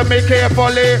listen me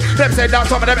carefully. Them say that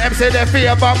some of them MC they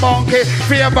favor monkey,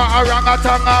 favor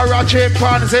orangutan or a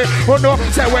chimpanzee. Who know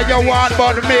say where you want,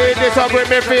 but me disagree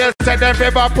me feel. Say them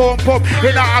favor pump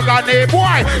in a agony.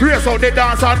 Boy, race out the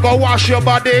dance and go wash your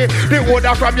body. The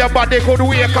odor from your body could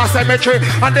wake a cemetery,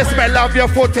 and the smell of your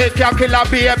foot take your kill a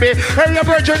baby. And your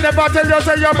virgin never tell you say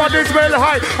your body smell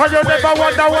high, and you never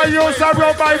wonder why you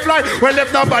surround by fly. Well,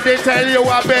 if nobody tell you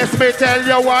what best, me tell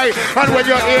you why. And when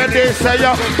you hear this, say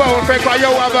you bound because you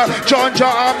have a John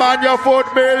arm on your foot,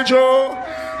 Bill Joe.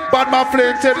 But my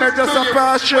flint, it make just a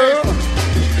pass you.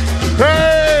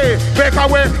 Hey! see, make a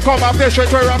way, come up the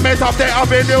street where I met up the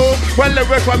avenue. When the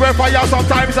work when we fire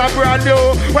sometimes are brand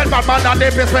new. When my man and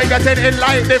the piss when getting in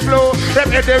like the flow.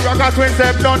 Them in the Ragga twins,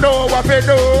 them don't know what they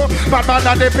do. But man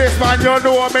and the piss man, you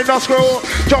know me no screw.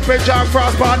 Jumping Jack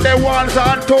Frost on the ones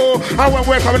and two. And when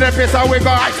we come in the piss and we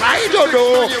go, I don't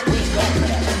know.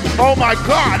 Oh my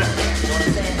God.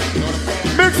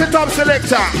 Mix it up,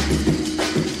 selector.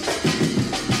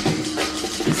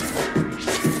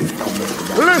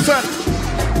 Listen.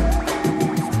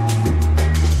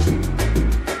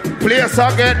 Place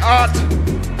again hot.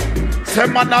 Say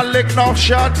man a lick no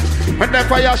shot. When them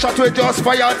fire shot, we just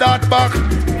fire that back.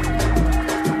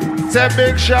 Say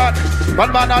big shot.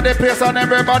 One man on the place and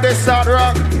everybody start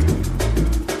rock.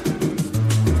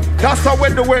 That's how we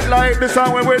do it like this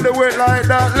and we do it like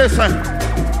that. Listen.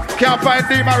 Can't find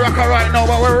Demon Rocker right now,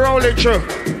 but we're rolling through.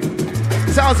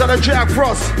 Sounds of the Jack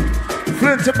Frost.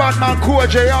 Flinty Batman,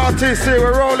 Cogee, RTC,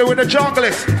 we're rolling with the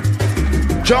junglist.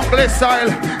 Junglist style,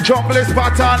 junglist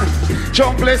pattern.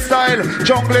 Junglist style,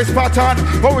 junglist pattern.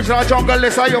 Original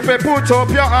junglist, I you fi put up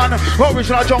your hand.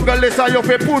 Original junglist, I you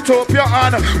fi put up your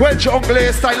hand. Well,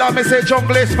 junglist style, I me say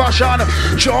junglist fashion.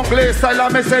 Junglist style, I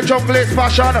me say junglist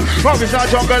fashion. Original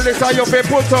junglist, I you fi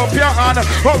put up your hand.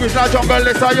 Original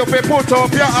junglist, I you fi put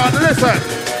up your hand. Listen,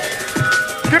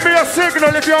 give me a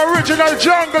signal if you're original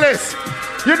junglist.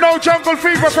 You know Jungle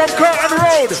Fever from Curtin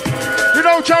Road. You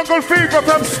know Jungle Fever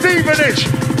from Stevenage,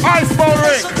 Iceball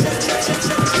Ring.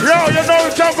 Yo, you know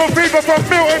Jungle Fever from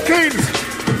Milton Keynes.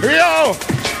 Yo,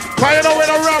 why you know when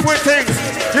I rap with things?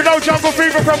 You know Jungle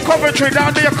Fever from Coventry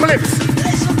down the Eclipse.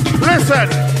 Listen,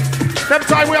 them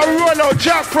time we are roll out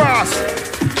Jack Frost.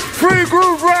 Free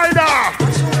Groove Rider.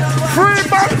 Free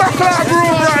Mamba Club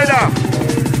Groove Rider.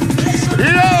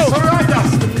 Yo,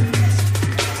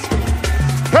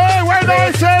 hey, when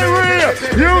I say real,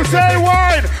 you say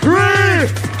wine.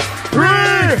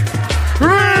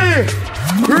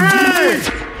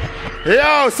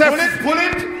 Yo, say pull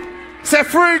it. Say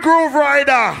Free Groove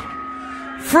Rider.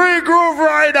 Free Groove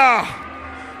Rider.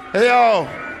 Yo,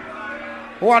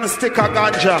 one stick of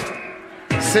ganja.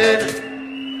 See,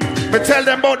 me tell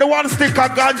them about the one stick of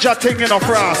ganja thing in a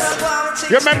Frost.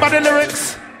 You remember the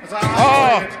lyrics?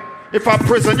 Oh, if I'm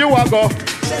prison, you will go.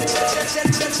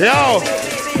 Yo,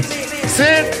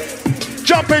 see,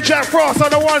 Jumping Jack Frost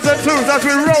on the ones and twos as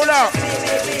we roll out.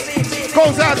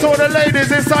 Goes out to all the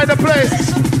ladies inside the place.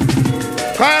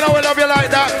 I know we love you like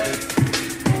that.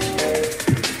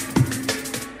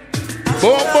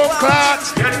 Boom, boom, clap.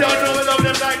 You don't know we love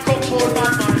them like Kung Fu,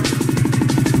 man.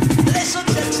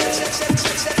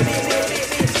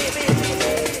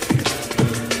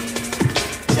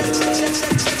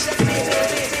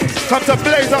 Come to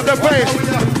blaze up the place.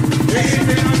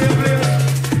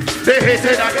 They hit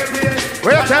it on the place.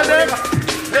 Where you tell them?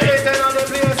 They hit it on the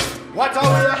place. What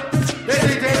are we? They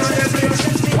hit it on the place.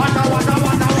 What are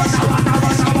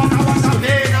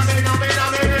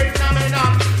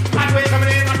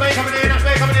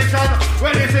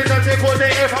well, this is a take all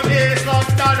day from East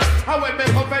London. And when me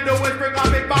come and do is bring a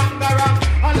big bangarang.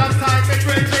 Alongside me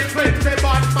drinking Flinty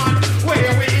Batman. Where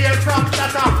we hail from,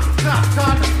 that a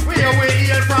Clapton. Where we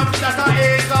hail from, that a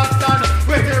East London.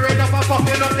 We're tearing up and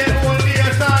fucking up the whole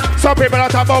nation. Some people that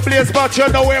talk about blaze, but you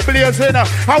know we're blazing.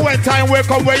 And when time we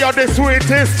come, where you're the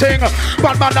sweetest thing.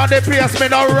 Batman on the place, me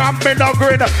no ramp, me no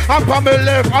grin. Up on me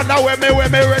left, and now when me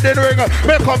ready ring.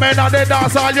 Me come in on the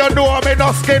dance, all you know me no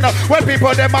skin. When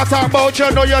people them a talk about, you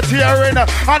know you're tearing.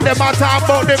 And them a talk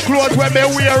about the clothes when me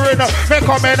wearing. Me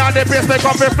come in on the place, me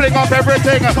come me fling up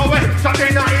everything. So when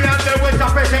something that in and we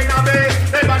just fishing on me.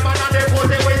 The Batman on the pose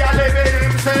where you living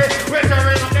him say. We're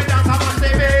tearing up the dance, I must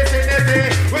be facing the day.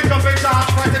 We jumping down,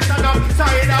 pressing stand up,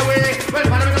 side away. Well,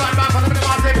 follow me the man, follow me the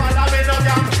man, say follow me no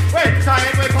jam. When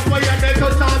time we come, we are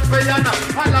to South Billion.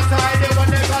 And last time they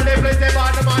want to call the place, they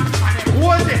want the man. And they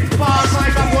hold it, pass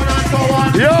microphone and so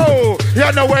on. Yo, you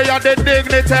know where you're the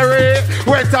dignitary.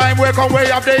 When time we come, we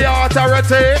have the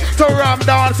authority to ram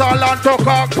dance all and to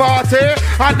cock party.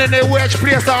 And in the which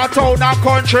place our town and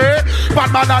country.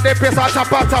 Batman and the place a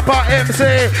tapa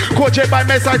MC. Cogee by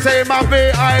my side say I'm a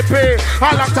VIP.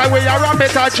 A long time we are a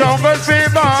bit of Jungle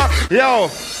Fever. Yo,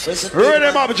 read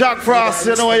him up Jack Frost,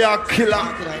 you know you're a killer.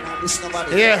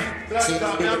 Yeah.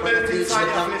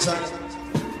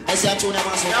 I see a tune I'm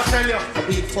also I'll tell you. a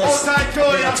big fuss. Outside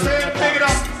Joe, you're saying big it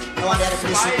up. Well,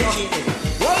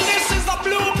 this is the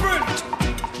blueprint.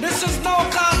 This is no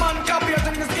common copy. I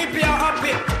think this keep you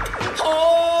happy.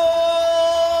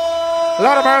 Oh,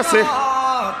 Lord of mercy.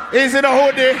 Easy the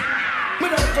hoodie. We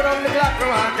don't put on the black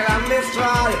rock and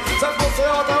destroy. Some pussy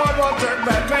out of one more turn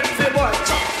back, men for boy.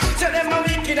 Tell them I'm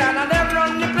wicked and them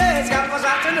run the place. Got for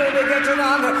that to know they get to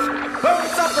know. Both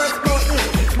suffer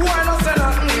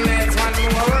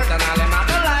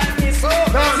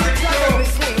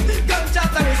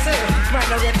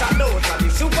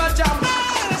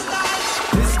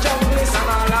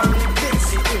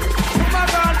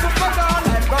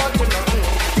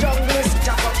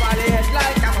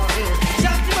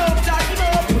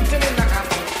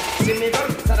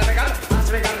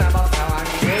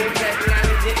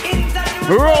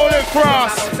Rolling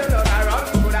cross.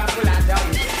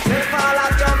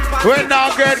 We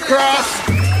now get cross.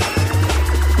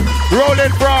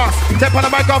 Rolling cross. Step on the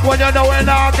microphone, you know we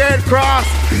now get cross.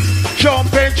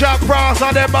 Jumping jack cross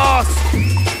on the boss.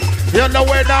 You know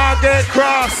we now get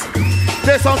cross.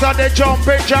 This one's on the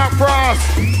jumping jack cross.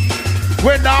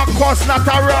 We now cost not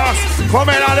a rust. Come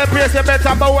in on the place, you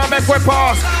better but we make we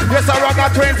pass. Yes, a Ragga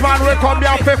twins man, we come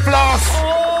down for floss.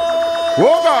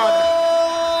 Oh God.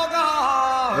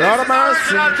 Lord of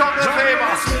mercy.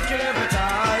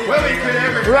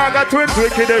 Ragga twins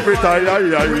wicked every time.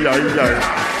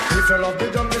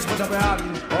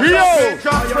 Yo!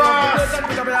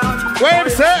 Where him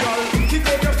say?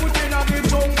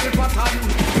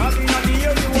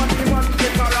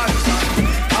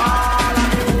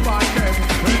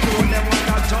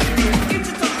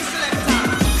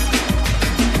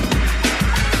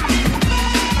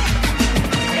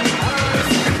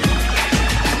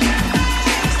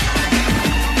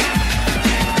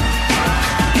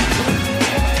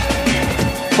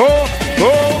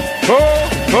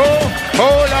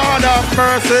 Oh, Lord of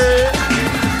mercy.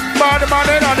 Bad man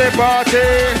in on the party.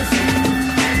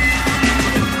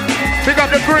 Pick up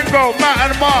the gringo, Matt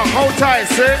and Mark, hold tight,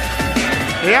 see?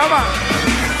 Yeah, man.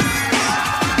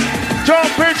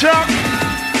 Jumping jack.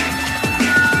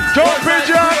 Jumping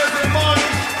jack.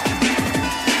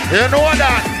 You know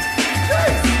that.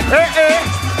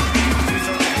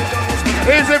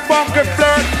 Easy funky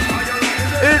flirt.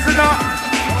 Easy now.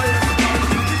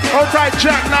 Hold tight,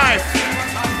 jackknife.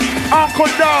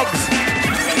 Uncle Dogs.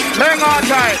 Hang on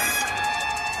tight.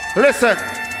 Listen.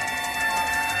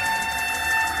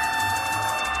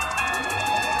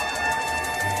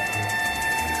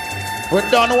 We're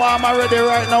done warm already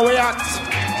right now, we at.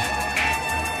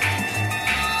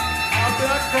 Our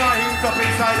blood clot heat up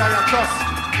inside of your chest.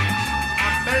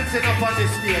 I'm melting up on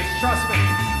this stage, trust me.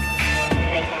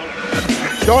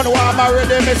 Done warm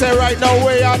already, me say right now,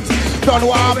 we at. Done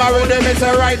warm already, me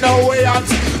say right now, we at.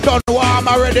 Done warm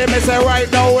already, me say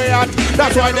right now, we at.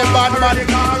 That's why the bad man.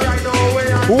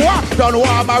 What? Done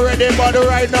warm already, but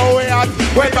right now we at.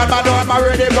 We bad man warm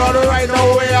already, but right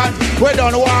now we at. We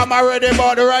done warm already,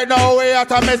 but right now we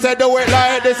at. And me say do it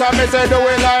like this, and me say do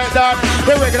it like that.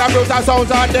 The wicked and brutal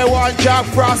sounds and they want Jack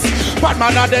Frost. Bad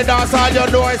man at the dance, all you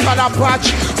know it's for the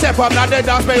patch. Step up at the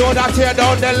dance, me would tear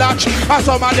down the latch. And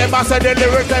some of them a say the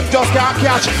lyrics them just can't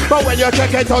catch. But when you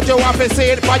check it out, you have to see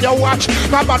it by your watch.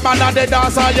 Cause bad man at the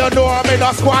dance, all you know me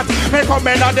no squat. Me come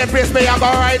in at the place, me a go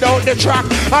ride out the track.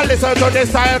 And listen to the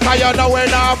style, cause you know we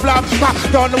not flap.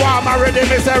 Done warm already,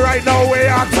 me say right now we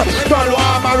at. Done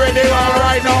warm already,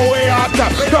 right now we at.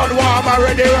 Done warm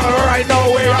already, right now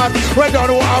we at. We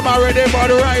done warm already, but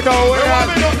right now we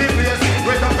at.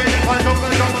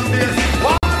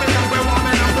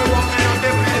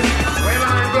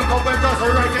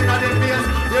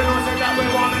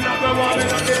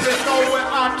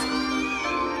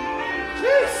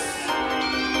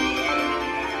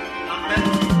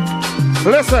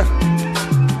 Listen.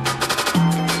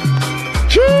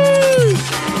 Jeez.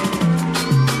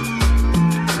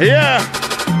 Yeah.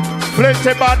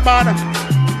 Flinty bad man.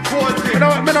 You know,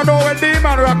 I don't know where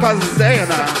demon rockers say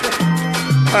now.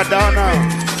 I don't know.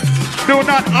 Do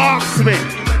not ask me.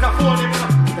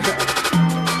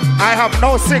 I have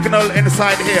no signal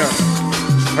inside here.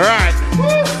 Right.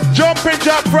 Jumping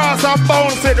Jack Frost and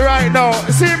bounce it right now.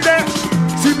 See him there?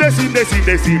 See him there, see him there, see him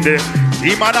there, see him there.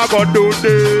 He man a go do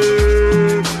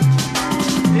this.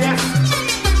 Yes.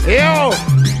 Yo.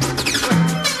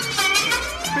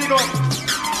 Big up.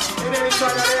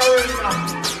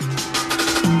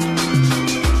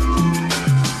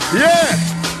 Yeah.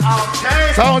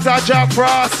 Okay. Sounds of Jack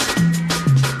Frost.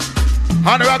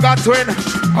 And Ragga twin.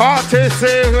 Artists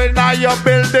in your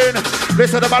building.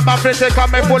 Listen to my man, take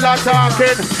on me full of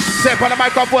talking. Step on the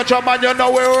microphone, your man, you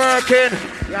know we're working.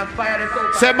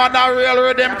 Say man a real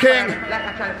rhythm king.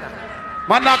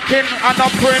 Man a king and a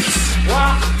prince.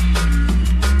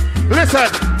 Listen.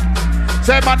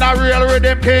 Say man a real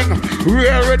rhythm king.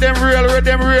 Real rhythm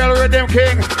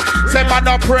king. Say man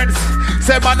a prince.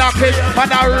 Say man a king,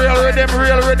 man a real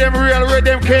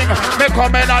rhythm king. Me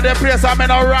come in on the place and me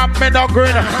no rap, me no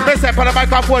grin. Me step on the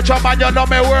microphone, your man, you know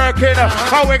me working.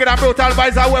 How we get a brutal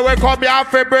vibes where we come here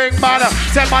to bring man.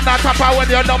 Say man a tapper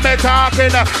when you know me talking.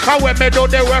 How when me do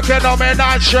the work, you know me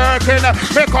not shirking.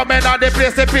 Me come in on the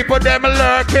place, the people them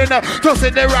lurking. To see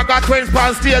the Ragga twins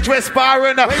on stage we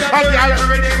sparring. Real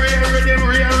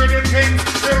rhythm king.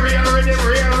 The real rhythm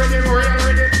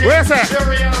where's that? The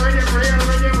real rhythm king.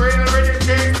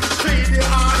 See the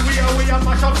hard we are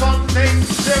mash up something.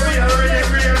 The real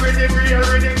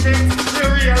rhythm king.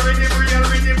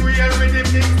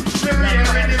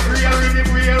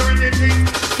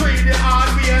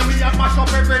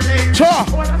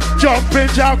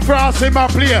 jumping Jack Frost in my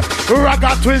play.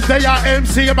 Ragga twins, they are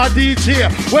MC and my DJ.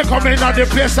 We come in on the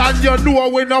place and you know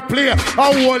we no play. A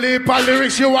whole heap of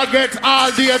lyrics you will get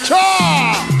all day.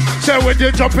 Say when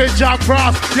they jumping Jack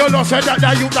Frost, you know say that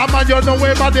you the man, you know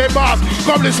where my they boss.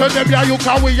 Come listen to me, you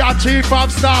can we your chief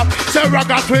of staff. Say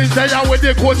Ragga twins, they are with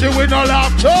the coach, we no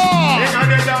laugh. In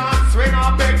the dance, we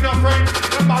no beg no friend.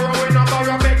 No borrow, we no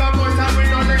borrow, beg a month and we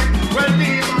no lend. Well,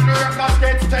 the man Ragga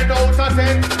gets 10 out of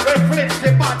 10. We flex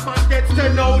the Batman gets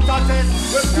 10 out of 10.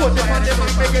 We put the man,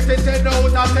 we get it 10 out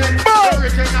of 10.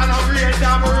 Original and real,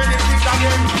 damn, we really think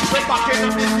again. We back in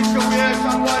the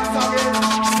situation once again.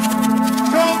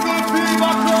 Jungle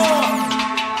Fever Club.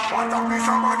 What a piece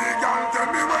of money, girl.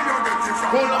 Tell me where you get it from.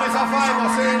 Hold on, it's a 5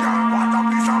 or 6. What a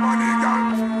piece of money,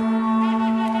 girl.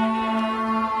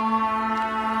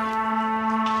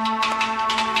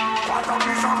 What a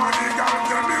piece of money, girl.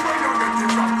 Tell me where you get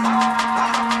it from.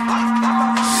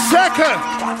 Second.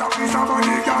 What a piece of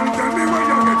money, girl. Tell me where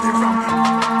you get it from.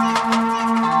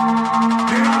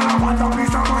 Yeah, what a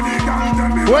piece of money, girl.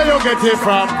 Tell me where you get it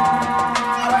from.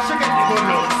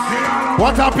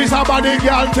 What a piece of money,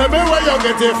 girl. Tell me where you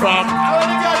get it from.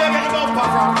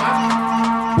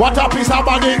 What a piece of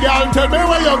money, girl. Tell me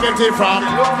where you get it from.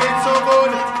 Looking so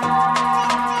good.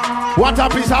 What a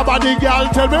piece of money, girl.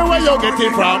 Tell me where you get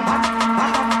it from.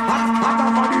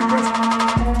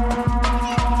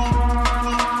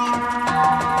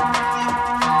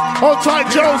 Outside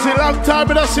Josie, long time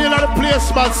in the scene of the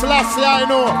place, man. Selassie, I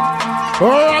know.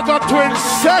 Ragga twins,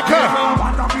 second.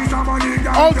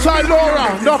 Outside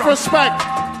Laura, enough respect.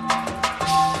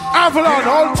 Avalon,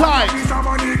 all tight.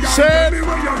 Say it.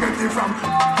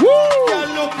 Woo!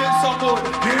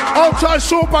 Outside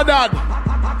Super Dad.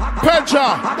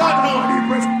 Petra.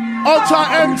 Outside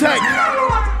M-Tech.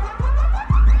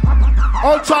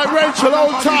 Outside Rachel,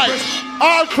 all tight.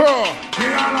 All crew.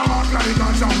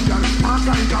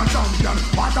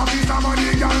 What a piece of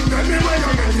money, girl. Tell me where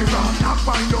you get it from. Not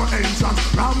find your entrance.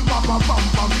 Ram, pa, pa, pam,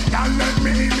 pam. Girl, let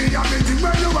me in me. I'm getting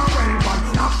where you are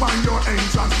waiting. Not find your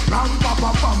entrance. Ram, pa,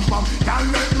 pa, pam, pam. Girl,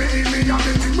 let me in me. I'm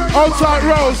getting where you are outside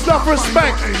Rose, enough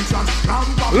respect.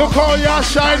 Look how you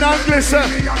shine and glisten.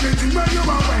 What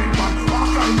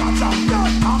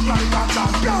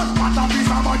a piece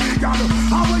of money, girl.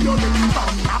 How will you get it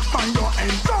from? Not find your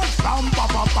entrance. Ram, pa,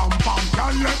 pa, pam, pam.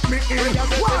 Girl, let me in.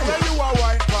 Why you are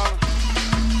wine, man?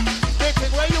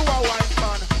 Where you are wine,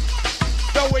 man?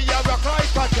 The way you rock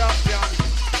like a champion.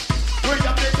 Where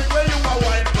you dating, where you are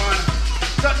wine, man?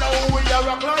 So now we are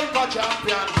rock like a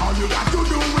champion. All you got to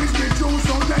do is be true,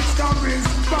 so let's come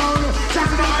respond.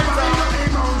 Satisfy your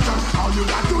emotion. All you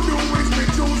got to do is be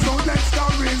true, so let's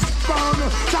come respond.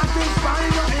 Satisfy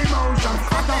your emotion.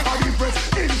 What a body press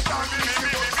instant.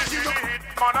 See the hit,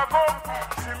 man a come.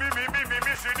 See me,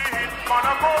 see the hit, man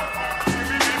a come.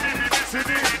 See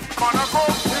the hit, man a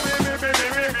come.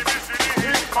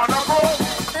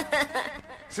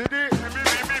 See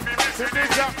the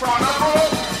Jack Frost.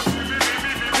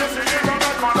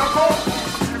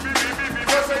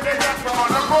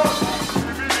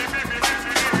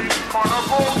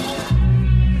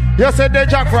 You said the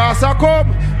Jack Frost a come.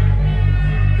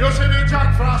 You see the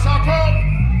Jack Frost a come.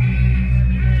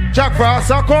 Jack Frost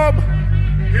a come.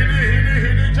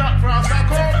 Hiddy, Jack Frost a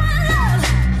come.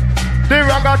 The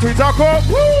Ragga twins a come.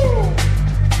 Woo!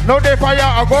 Now the fire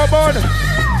a go burn.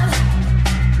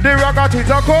 The Ragga twins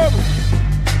a come.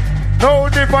 Now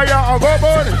the fire a go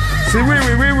burn. See we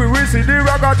see the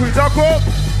Ragga twins a come.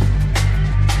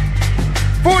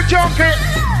 Food junkie.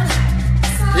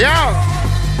 Yeah.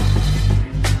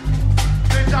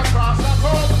 The Jack Frost a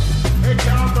come. It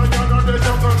can't done, you know the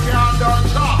jungle can't done.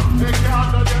 It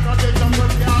can't done, you know the jungle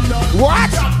can't done. What?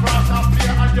 Jack Frost a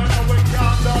play and you know it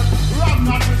can't done.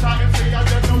 Ragga twins a MC and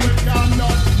you know it can't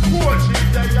done. Cogee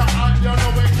there and you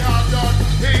know it can't done.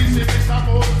 Easy this a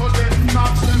move to the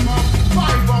maximum.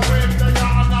 5 away there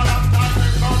and another time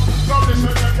it come. Come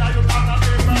listen to that you cannot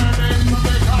be burning to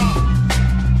make up.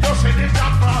 You see the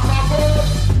Jack Frost a move.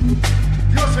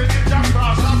 You see the Jack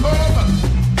Frost a move.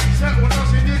 Say when you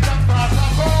see the Jack Frost a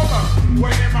move.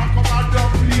 When the man come out down,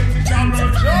 play the Jack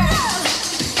Frost.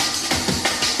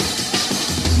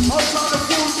 Outside the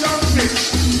food junkie.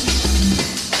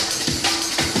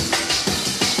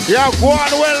 Yeah, go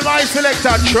on well, my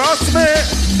selector, trust me.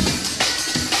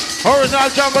 Original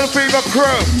Jungle Fever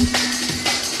crew.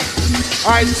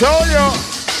 I told you,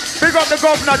 pick up the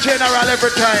Governor General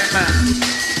every time, man.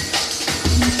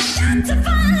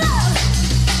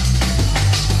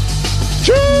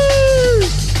 Jeez!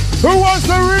 Who wants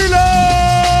to reload?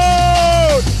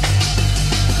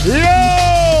 Yo!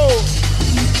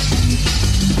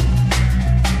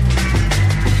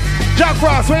 Jack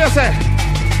Frost, what you say?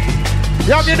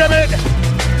 Y'all give them it.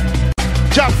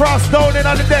 Jack Frost down in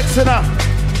on the decks, you know.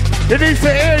 He needs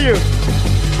to hear you.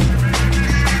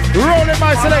 Rolling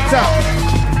my selector.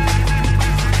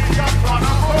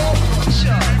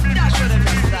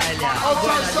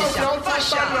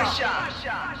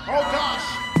 Oh gosh.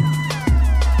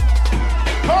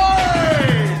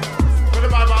 Hey!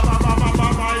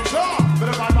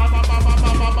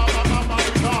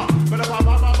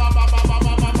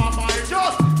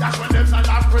 That's when them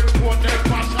celebrate for them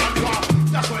fashion.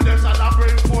 That's when them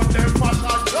celebrate for them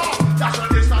fashion. That's when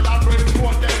they celebrate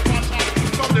for them fashion.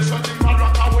 Come this one, man,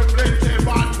 rock away, play the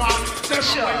band man.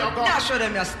 Now show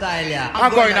them your style, yeah.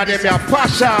 I'm going to them your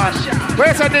passion.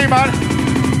 Where's the name, man?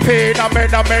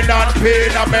 Phenomenon.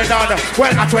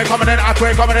 Well, at way coming in,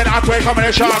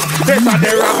 Sean. This and the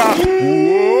Ragga.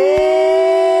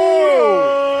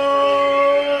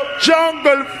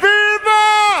 Jungle Fever!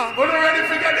 We're ready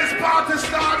to get this party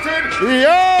started.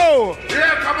 Yo!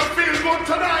 Yeah, come and feel good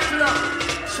tonight, you know.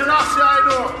 Selassie, I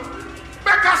know.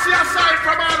 Make us see a side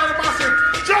from all of the massive.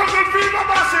 Jungle Fever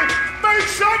massive. Make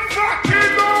some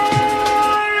fucking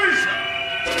noise!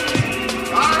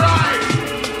 Alright.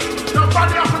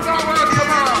 Nobody have to go work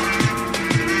tomorrow.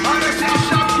 Unless you're a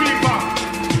shopkeeper.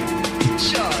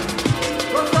 Sure.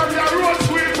 But from your road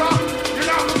sweeper, you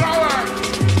don't have to go work.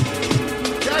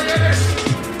 Yeah, hear this?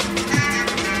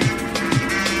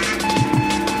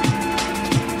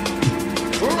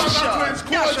 Sure.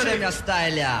 Now show them your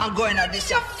style, yeah. I'm going at this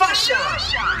your fashion.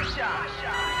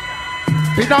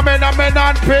 Phenomenon.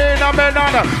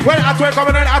 Well, at way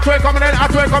coming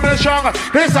in strong.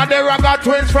 This are the Ragga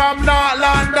twins from North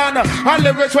London. And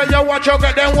lyrics when you watch, you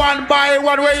get them one by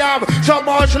one. We have so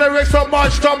much lyrics, so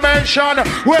much to mention.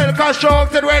 Well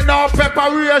constructed with no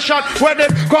preparation. When they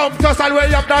come to us and we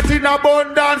have that in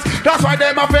abundance. That's why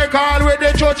them have a call with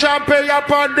the church and pay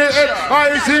upon the head.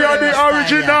 I see on the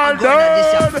original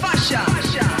done.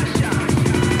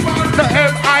 The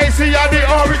M.I.C. are the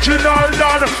original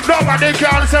done. Nobody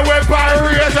can say we're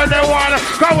pirates and they want.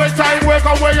 Cause when time we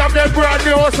come we have the brand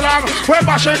new slang. We're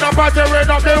mashing up and tearing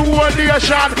up the whole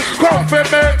nation. Come for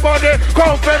make money,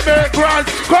 come for make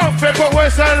grants. Come for put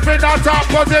ourselves in a top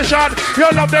position.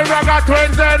 You love the Ragga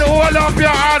twins and hold up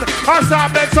your hand. And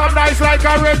start make some nice like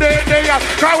a red Indian.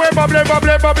 Cause we bubble shank.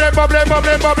 We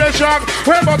bubble shank.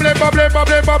 We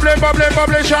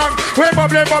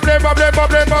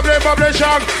bubble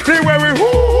shank. Where we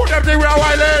whoo, them thing we are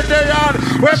wild in the yard.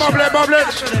 We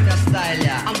bubble. Show them your style,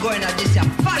 yeah. I'm going at this your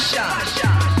fashion.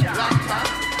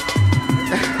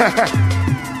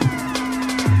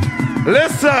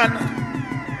 Listen.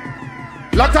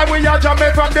 Long time we are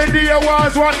jumping from the day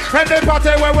was one. And the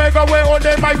party where we go, we hold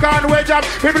them mic and we jump.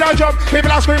 People are jump,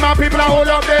 people are scream and people are hold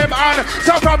up them and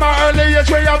so from our early age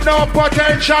we have no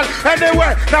potential.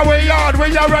 Anyway, now we are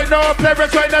right now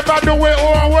lyrics, we never do we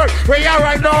own work. We are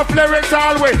right now lyrics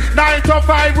always 9 to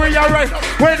 5 we are right.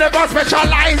 We never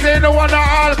specialize in one or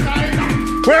all kind.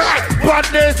 We're right,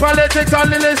 badness, politics and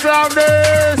little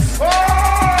soundness.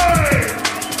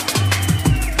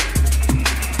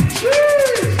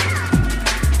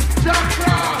 Jack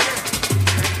Frost,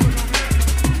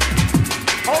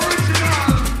 original.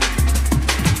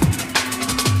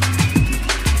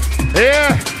 Yeah.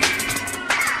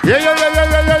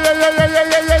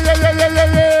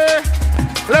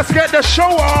 Let's get the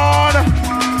show on.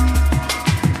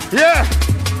 Yeah.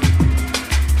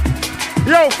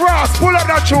 Yo, Frost, pull up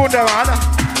that tune there, man.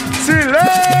 See you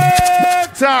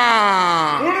later.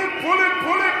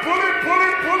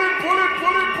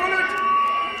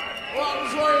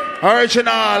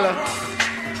 Original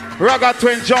Ragga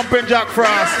twin jumping Jack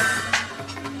Frost.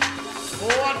 Oh,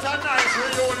 what a nice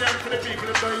reunion for the people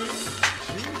of the East.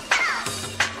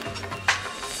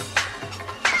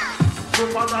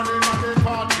 Super Danny at the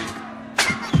party.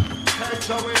 Take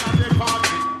away at the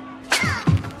party.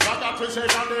 Ragga twins at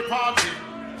the party.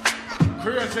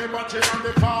 Crazy bunch at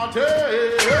the party.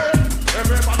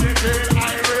 Everybody feel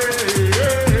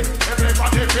irate.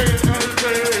 Everybody feel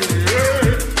healthy.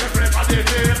 Everybody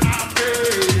feel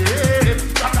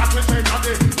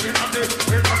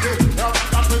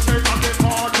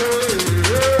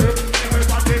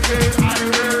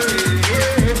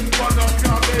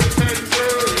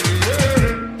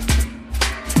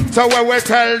so when we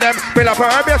tell them, fill up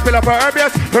herbies, herb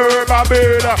a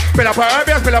bill, fill up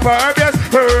herbies,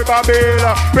 herb a bill,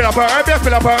 because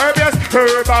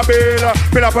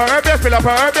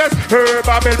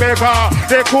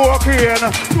the cocaine,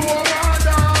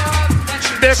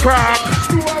 the crack,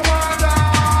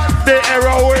 the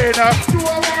heroin,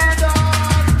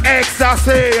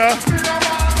 ecstasy,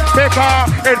 because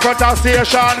in front of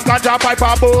station, ganja pipe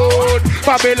a boat,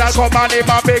 Babylon come and him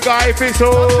a big guy fi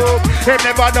soup. Him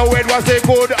never know it was a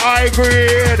good high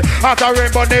grade. After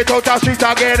rainbow net out the street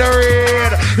I get a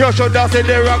raid. You should have seen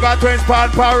the Ragga Twins pan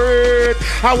parade.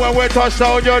 And when we touch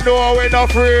down, you know we're not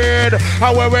afraid.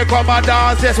 And when we come and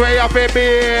dance, yes, we have a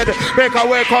bid. Because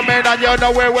we come in and you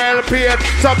know we're well paid.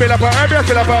 So fill up a herbies,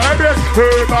 fill up a herbies,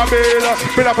 hey Babel.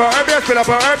 Fill up a herbies, fill up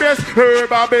a herbies, hey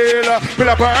Babel. Fill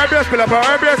up a herbies, fill up a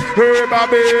herbies, hey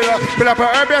Babel. Fill up a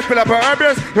herbies, fill up a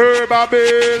herbies, hey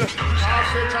Babel.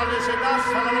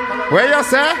 Where you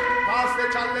say?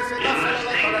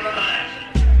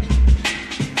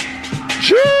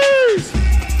 Jeez!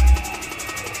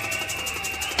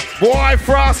 Boy,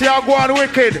 Frost, y'all go on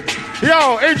wicked.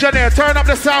 Yo, engineer, turn up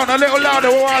the sound a little louder.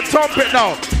 We want to thump it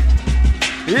now.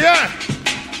 Yeah.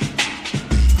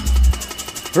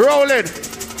 Roll it.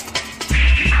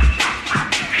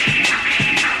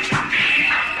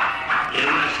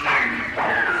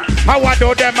 How I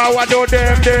do them, how I do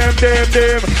them.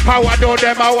 How I do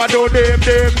them, how I do them.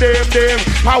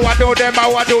 How I do them,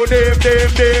 how I do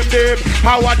them.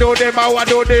 How I do them, how I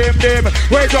do them.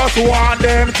 We just want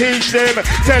them, teach them,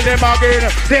 tell them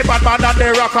again. The bad man and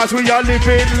the rockers, we are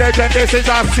living legend. This is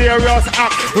a serious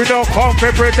act. We don't come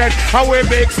to pretend. How we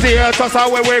make status, how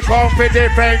we come for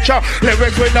defense.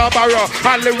 Lyrics we no borrow,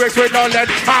 and lyrics we no lend.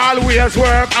 Always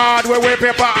work hard, we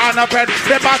paper and a pen.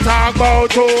 They talk about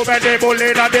too many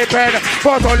bullying and the pen.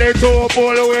 But only two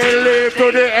bull will live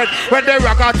to the end. When the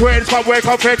Ragga Twins come, we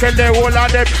come faking the whole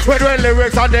of them. When the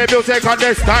lyrics and the music and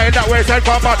the style that we send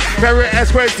come out, very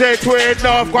exquisite with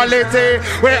enough quality.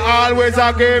 We always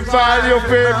a give value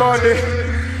for money.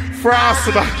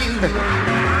 Frostman.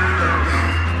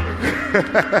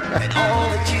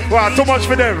 Wow, too much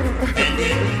for them.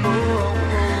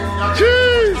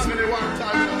 Jeez.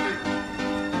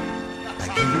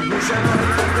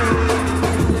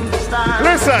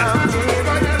 Listen.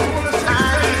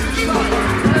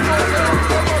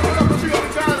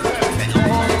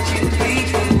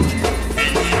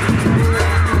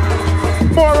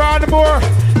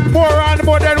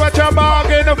 More than what you're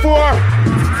bargaining for.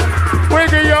 We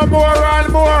give you more and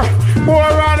more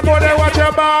than what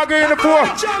you're bargaining for.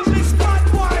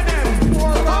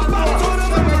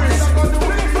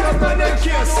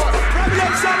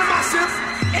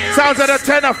 Sounds of the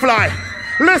tenor fly.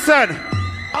 Listen.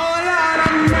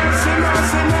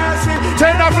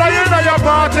 Tenor fly, you know your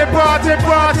party.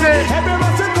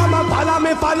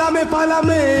 Follow me.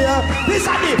 This is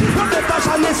the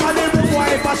passion, this is the road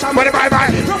wife passion.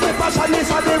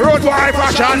 Road wife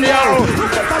passion, yo.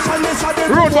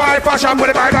 Road wife passion, put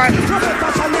it bye.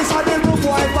 Passion is the road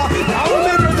wife. Now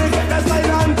we need to get the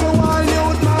silent to all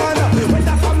youth man. When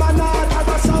the come on out of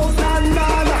the South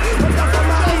London, when the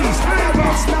come on East and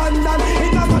West London, it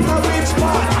no matter which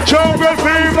part.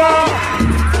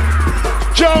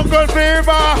 Jungle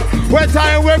fever. When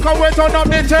time we come, we turn up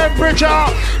the temperature.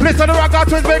 Listen to Ragga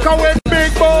Twins, make a win,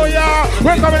 big boy, yeah.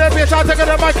 We come in the bitch, I'm taking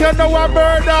the mic, you know I'm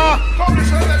murder.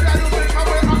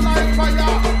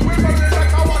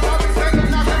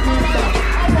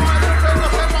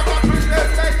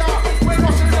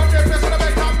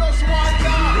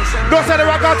 Don't say the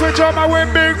Ragga Twins, you're my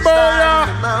win, big boy, yeah.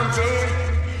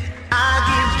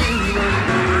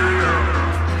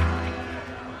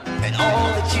 And all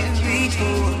that you reach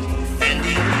for.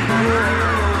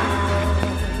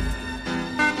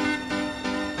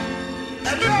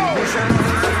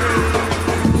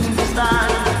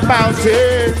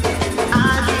 Mountain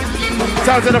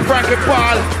sounds of the Frankie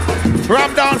Paul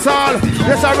Ram dance all.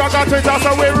 Yes, I Ragga Twins, that's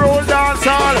how we roll dance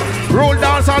all. Roll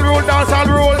dance all, roll dance all,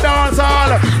 roll dance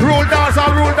all. Roll dance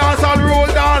all, roll dance all, roll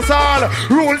dance all.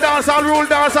 Roll dance all, roll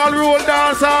dance all, roll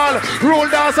dance all. Roll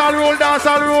dance all, roll dance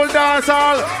all, roll dance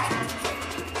all.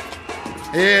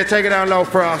 Yeah, take it down low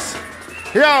for us.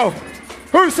 Yo,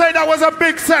 who said that was a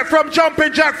big set from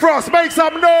Jumping Jack Frost? Make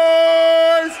some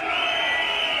noise!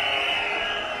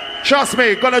 Trust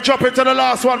me, gonna jump into the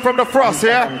last one from the Frost,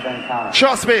 yeah?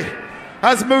 Trust me,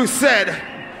 as Moose said.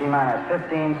 T-minus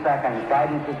 15 seconds,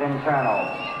 guidance is internal.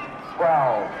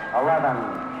 12, 11,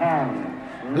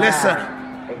 10, 9. Listen.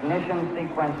 Ignition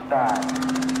sequence start.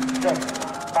 6,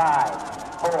 5,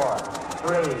 4,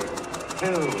 3,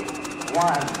 2,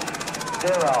 1. 0,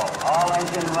 all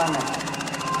engine running.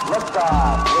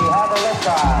 Liftoff, we have a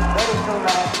liftoff, 32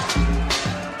 minutes.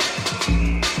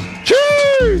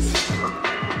 Cheese!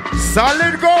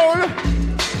 Solid goal!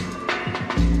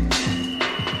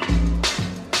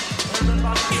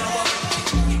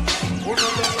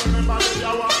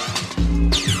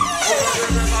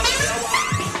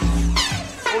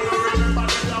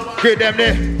 Get them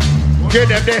there. Get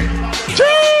them there.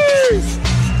 Cheese!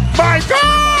 My God!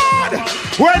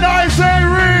 When I say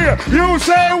real, you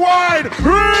say wide.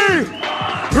 Real!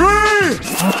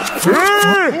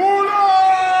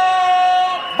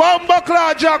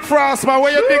 Bumbleclaw Jack Frost, man.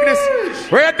 Where you dig this?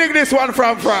 Where you dig this one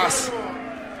from, Frost?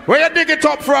 Where you dig it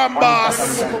up from,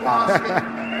 boss?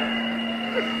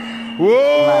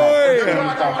 Whoa!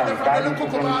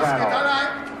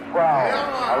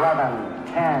 12,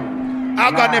 11, 10.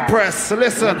 Agony press.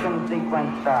 Listen.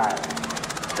 Sequence start.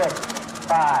 6,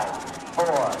 5,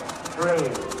 4, 3,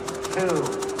 2,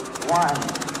 1,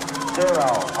 0.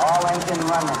 All engine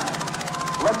running.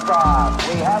 Liftoff.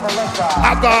 We have a liftoff.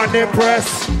 Agony press.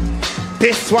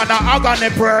 This one a agony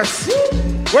press.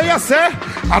 Where you say?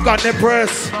 Agony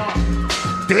press.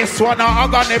 This one a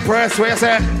agony press. Where you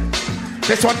say?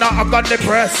 This one a agony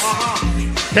press.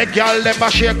 The girl them a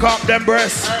shake up them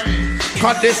breasts.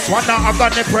 Cause this one a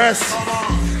agony press.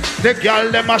 The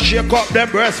girl them a shake up them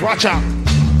breasts. Watch out.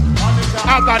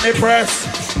 Agony press.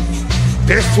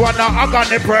 This one a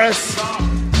agony press.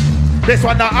 This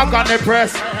one a agony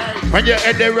press. When you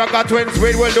hit the Ragga twins,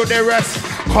 we will do the rest.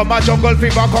 Come a jungle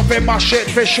fever, come for my shit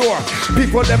for sure.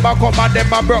 People them a come and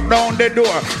them a broke down the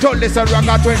door. Don't listen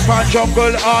Ragga twins fan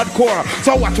jungle hardcore.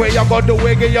 So what way you gonna do?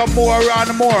 We give you more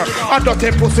and more. And don't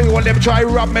take pussy when them try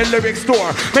rob me lyric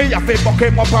store. Me have to buck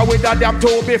him up with a damn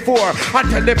two before. And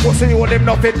tell the pussy when them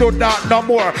nothing do that no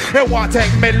more. They want to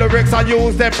take me lyrics and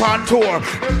use them on tour.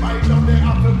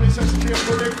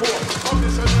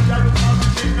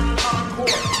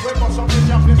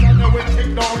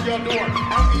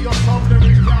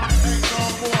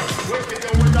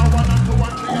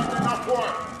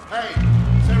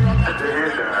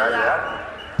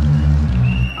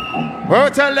 Well,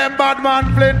 tell them bad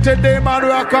man Flint today, man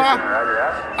Ragga.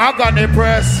 Agony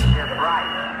press.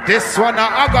 This one a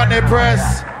agony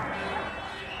press.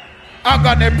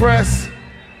 Agony press.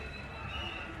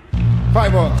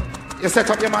 5 more. You set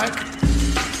up your mic.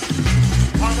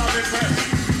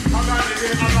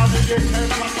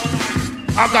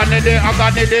 Agony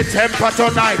the temper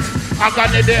tonight.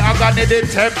 Agony the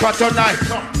temper tonight.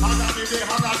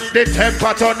 The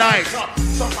temper tonight.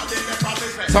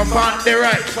 Some on the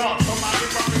right.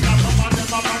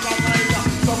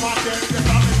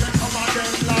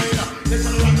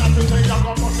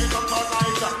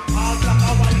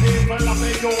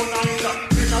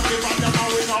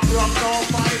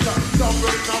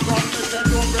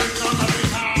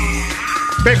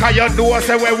 Because you know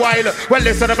say we wild. Well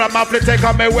listen to my play take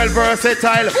on me well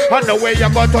versatile. And the way you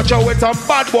gonna touch her with some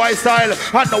bad boy style.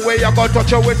 And the way you gonna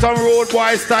touch her with some road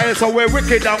boy style. So we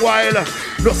wicked and wild.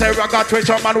 No say Ragga twitch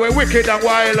man, we wicked and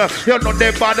wild. You know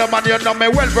the bad man, you know me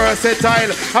well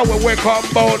versatile. And when we come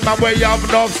out man, we have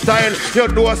enough style. You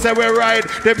know say we ride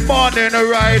the morning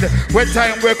ride. When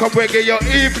time we come we give you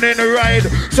evening ride.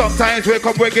 Sometimes we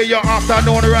come we give you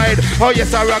afternoon ride. Oh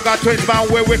yes a Ragga twitch man,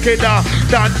 we wickeder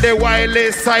than the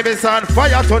wildest. Silence on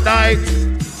fire tonight.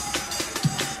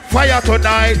 Fire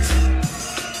tonight.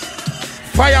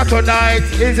 Fire tonight.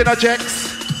 Is it a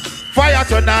checks? Fire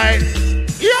tonight.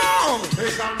 Yo!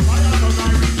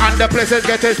 And the places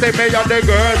get tasty, me and the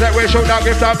girls that we should not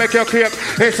give to make your cake.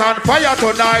 It's on fire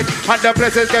tonight. And the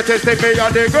places get tasty, me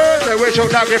and the girls that we should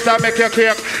not give to make your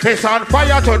cake. It's on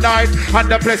fire tonight.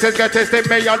 And the places get tasty,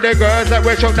 me and the girls that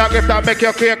we should not give to make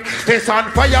your cake. It's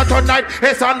on fire tonight.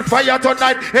 It's on fire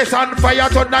tonight. It's on fire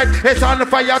tonight. It's on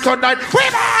fire tonight.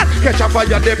 Women! Catch a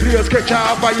fire, the place. Catch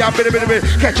a fire, baby.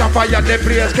 Catch a fire, the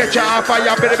place. Catch a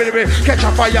fire, baby. Catch a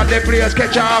fire, the place.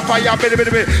 Catch a fire,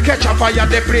 baby. Catch a fire,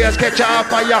 the place. Catch a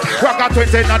fire. Ragga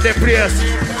twins in the place.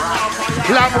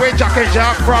 Language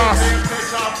Jack Frost.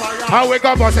 How we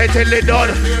go bust it till it done.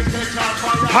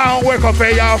 How we go for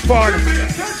your fun.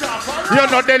 You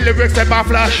know the lyrics in my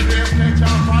flash.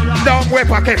 Don't we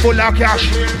pocket full of cash.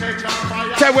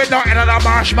 Say we not in a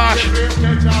mash.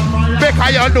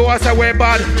 Because you know us we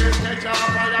bad.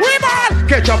 We bad.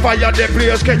 Catch a fire the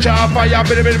place. Catch a fire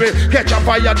baby. Catch a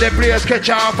fire the place. Catch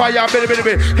a fire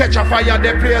baby. Catch a fire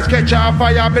the place. Catch a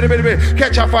fire baby.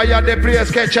 Catch a fire the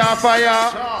place. Catch a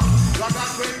fire.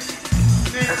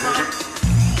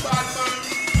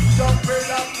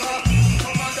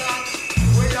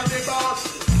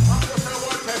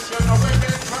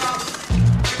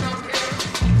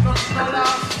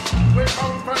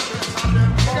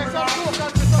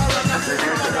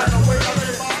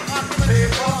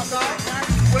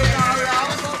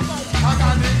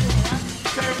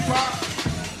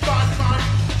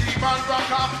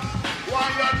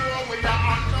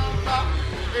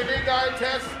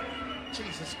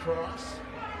 Jesus Christ.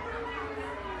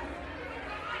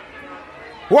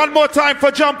 One more time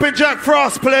for Jumping Jack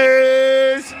Frost,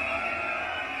 please.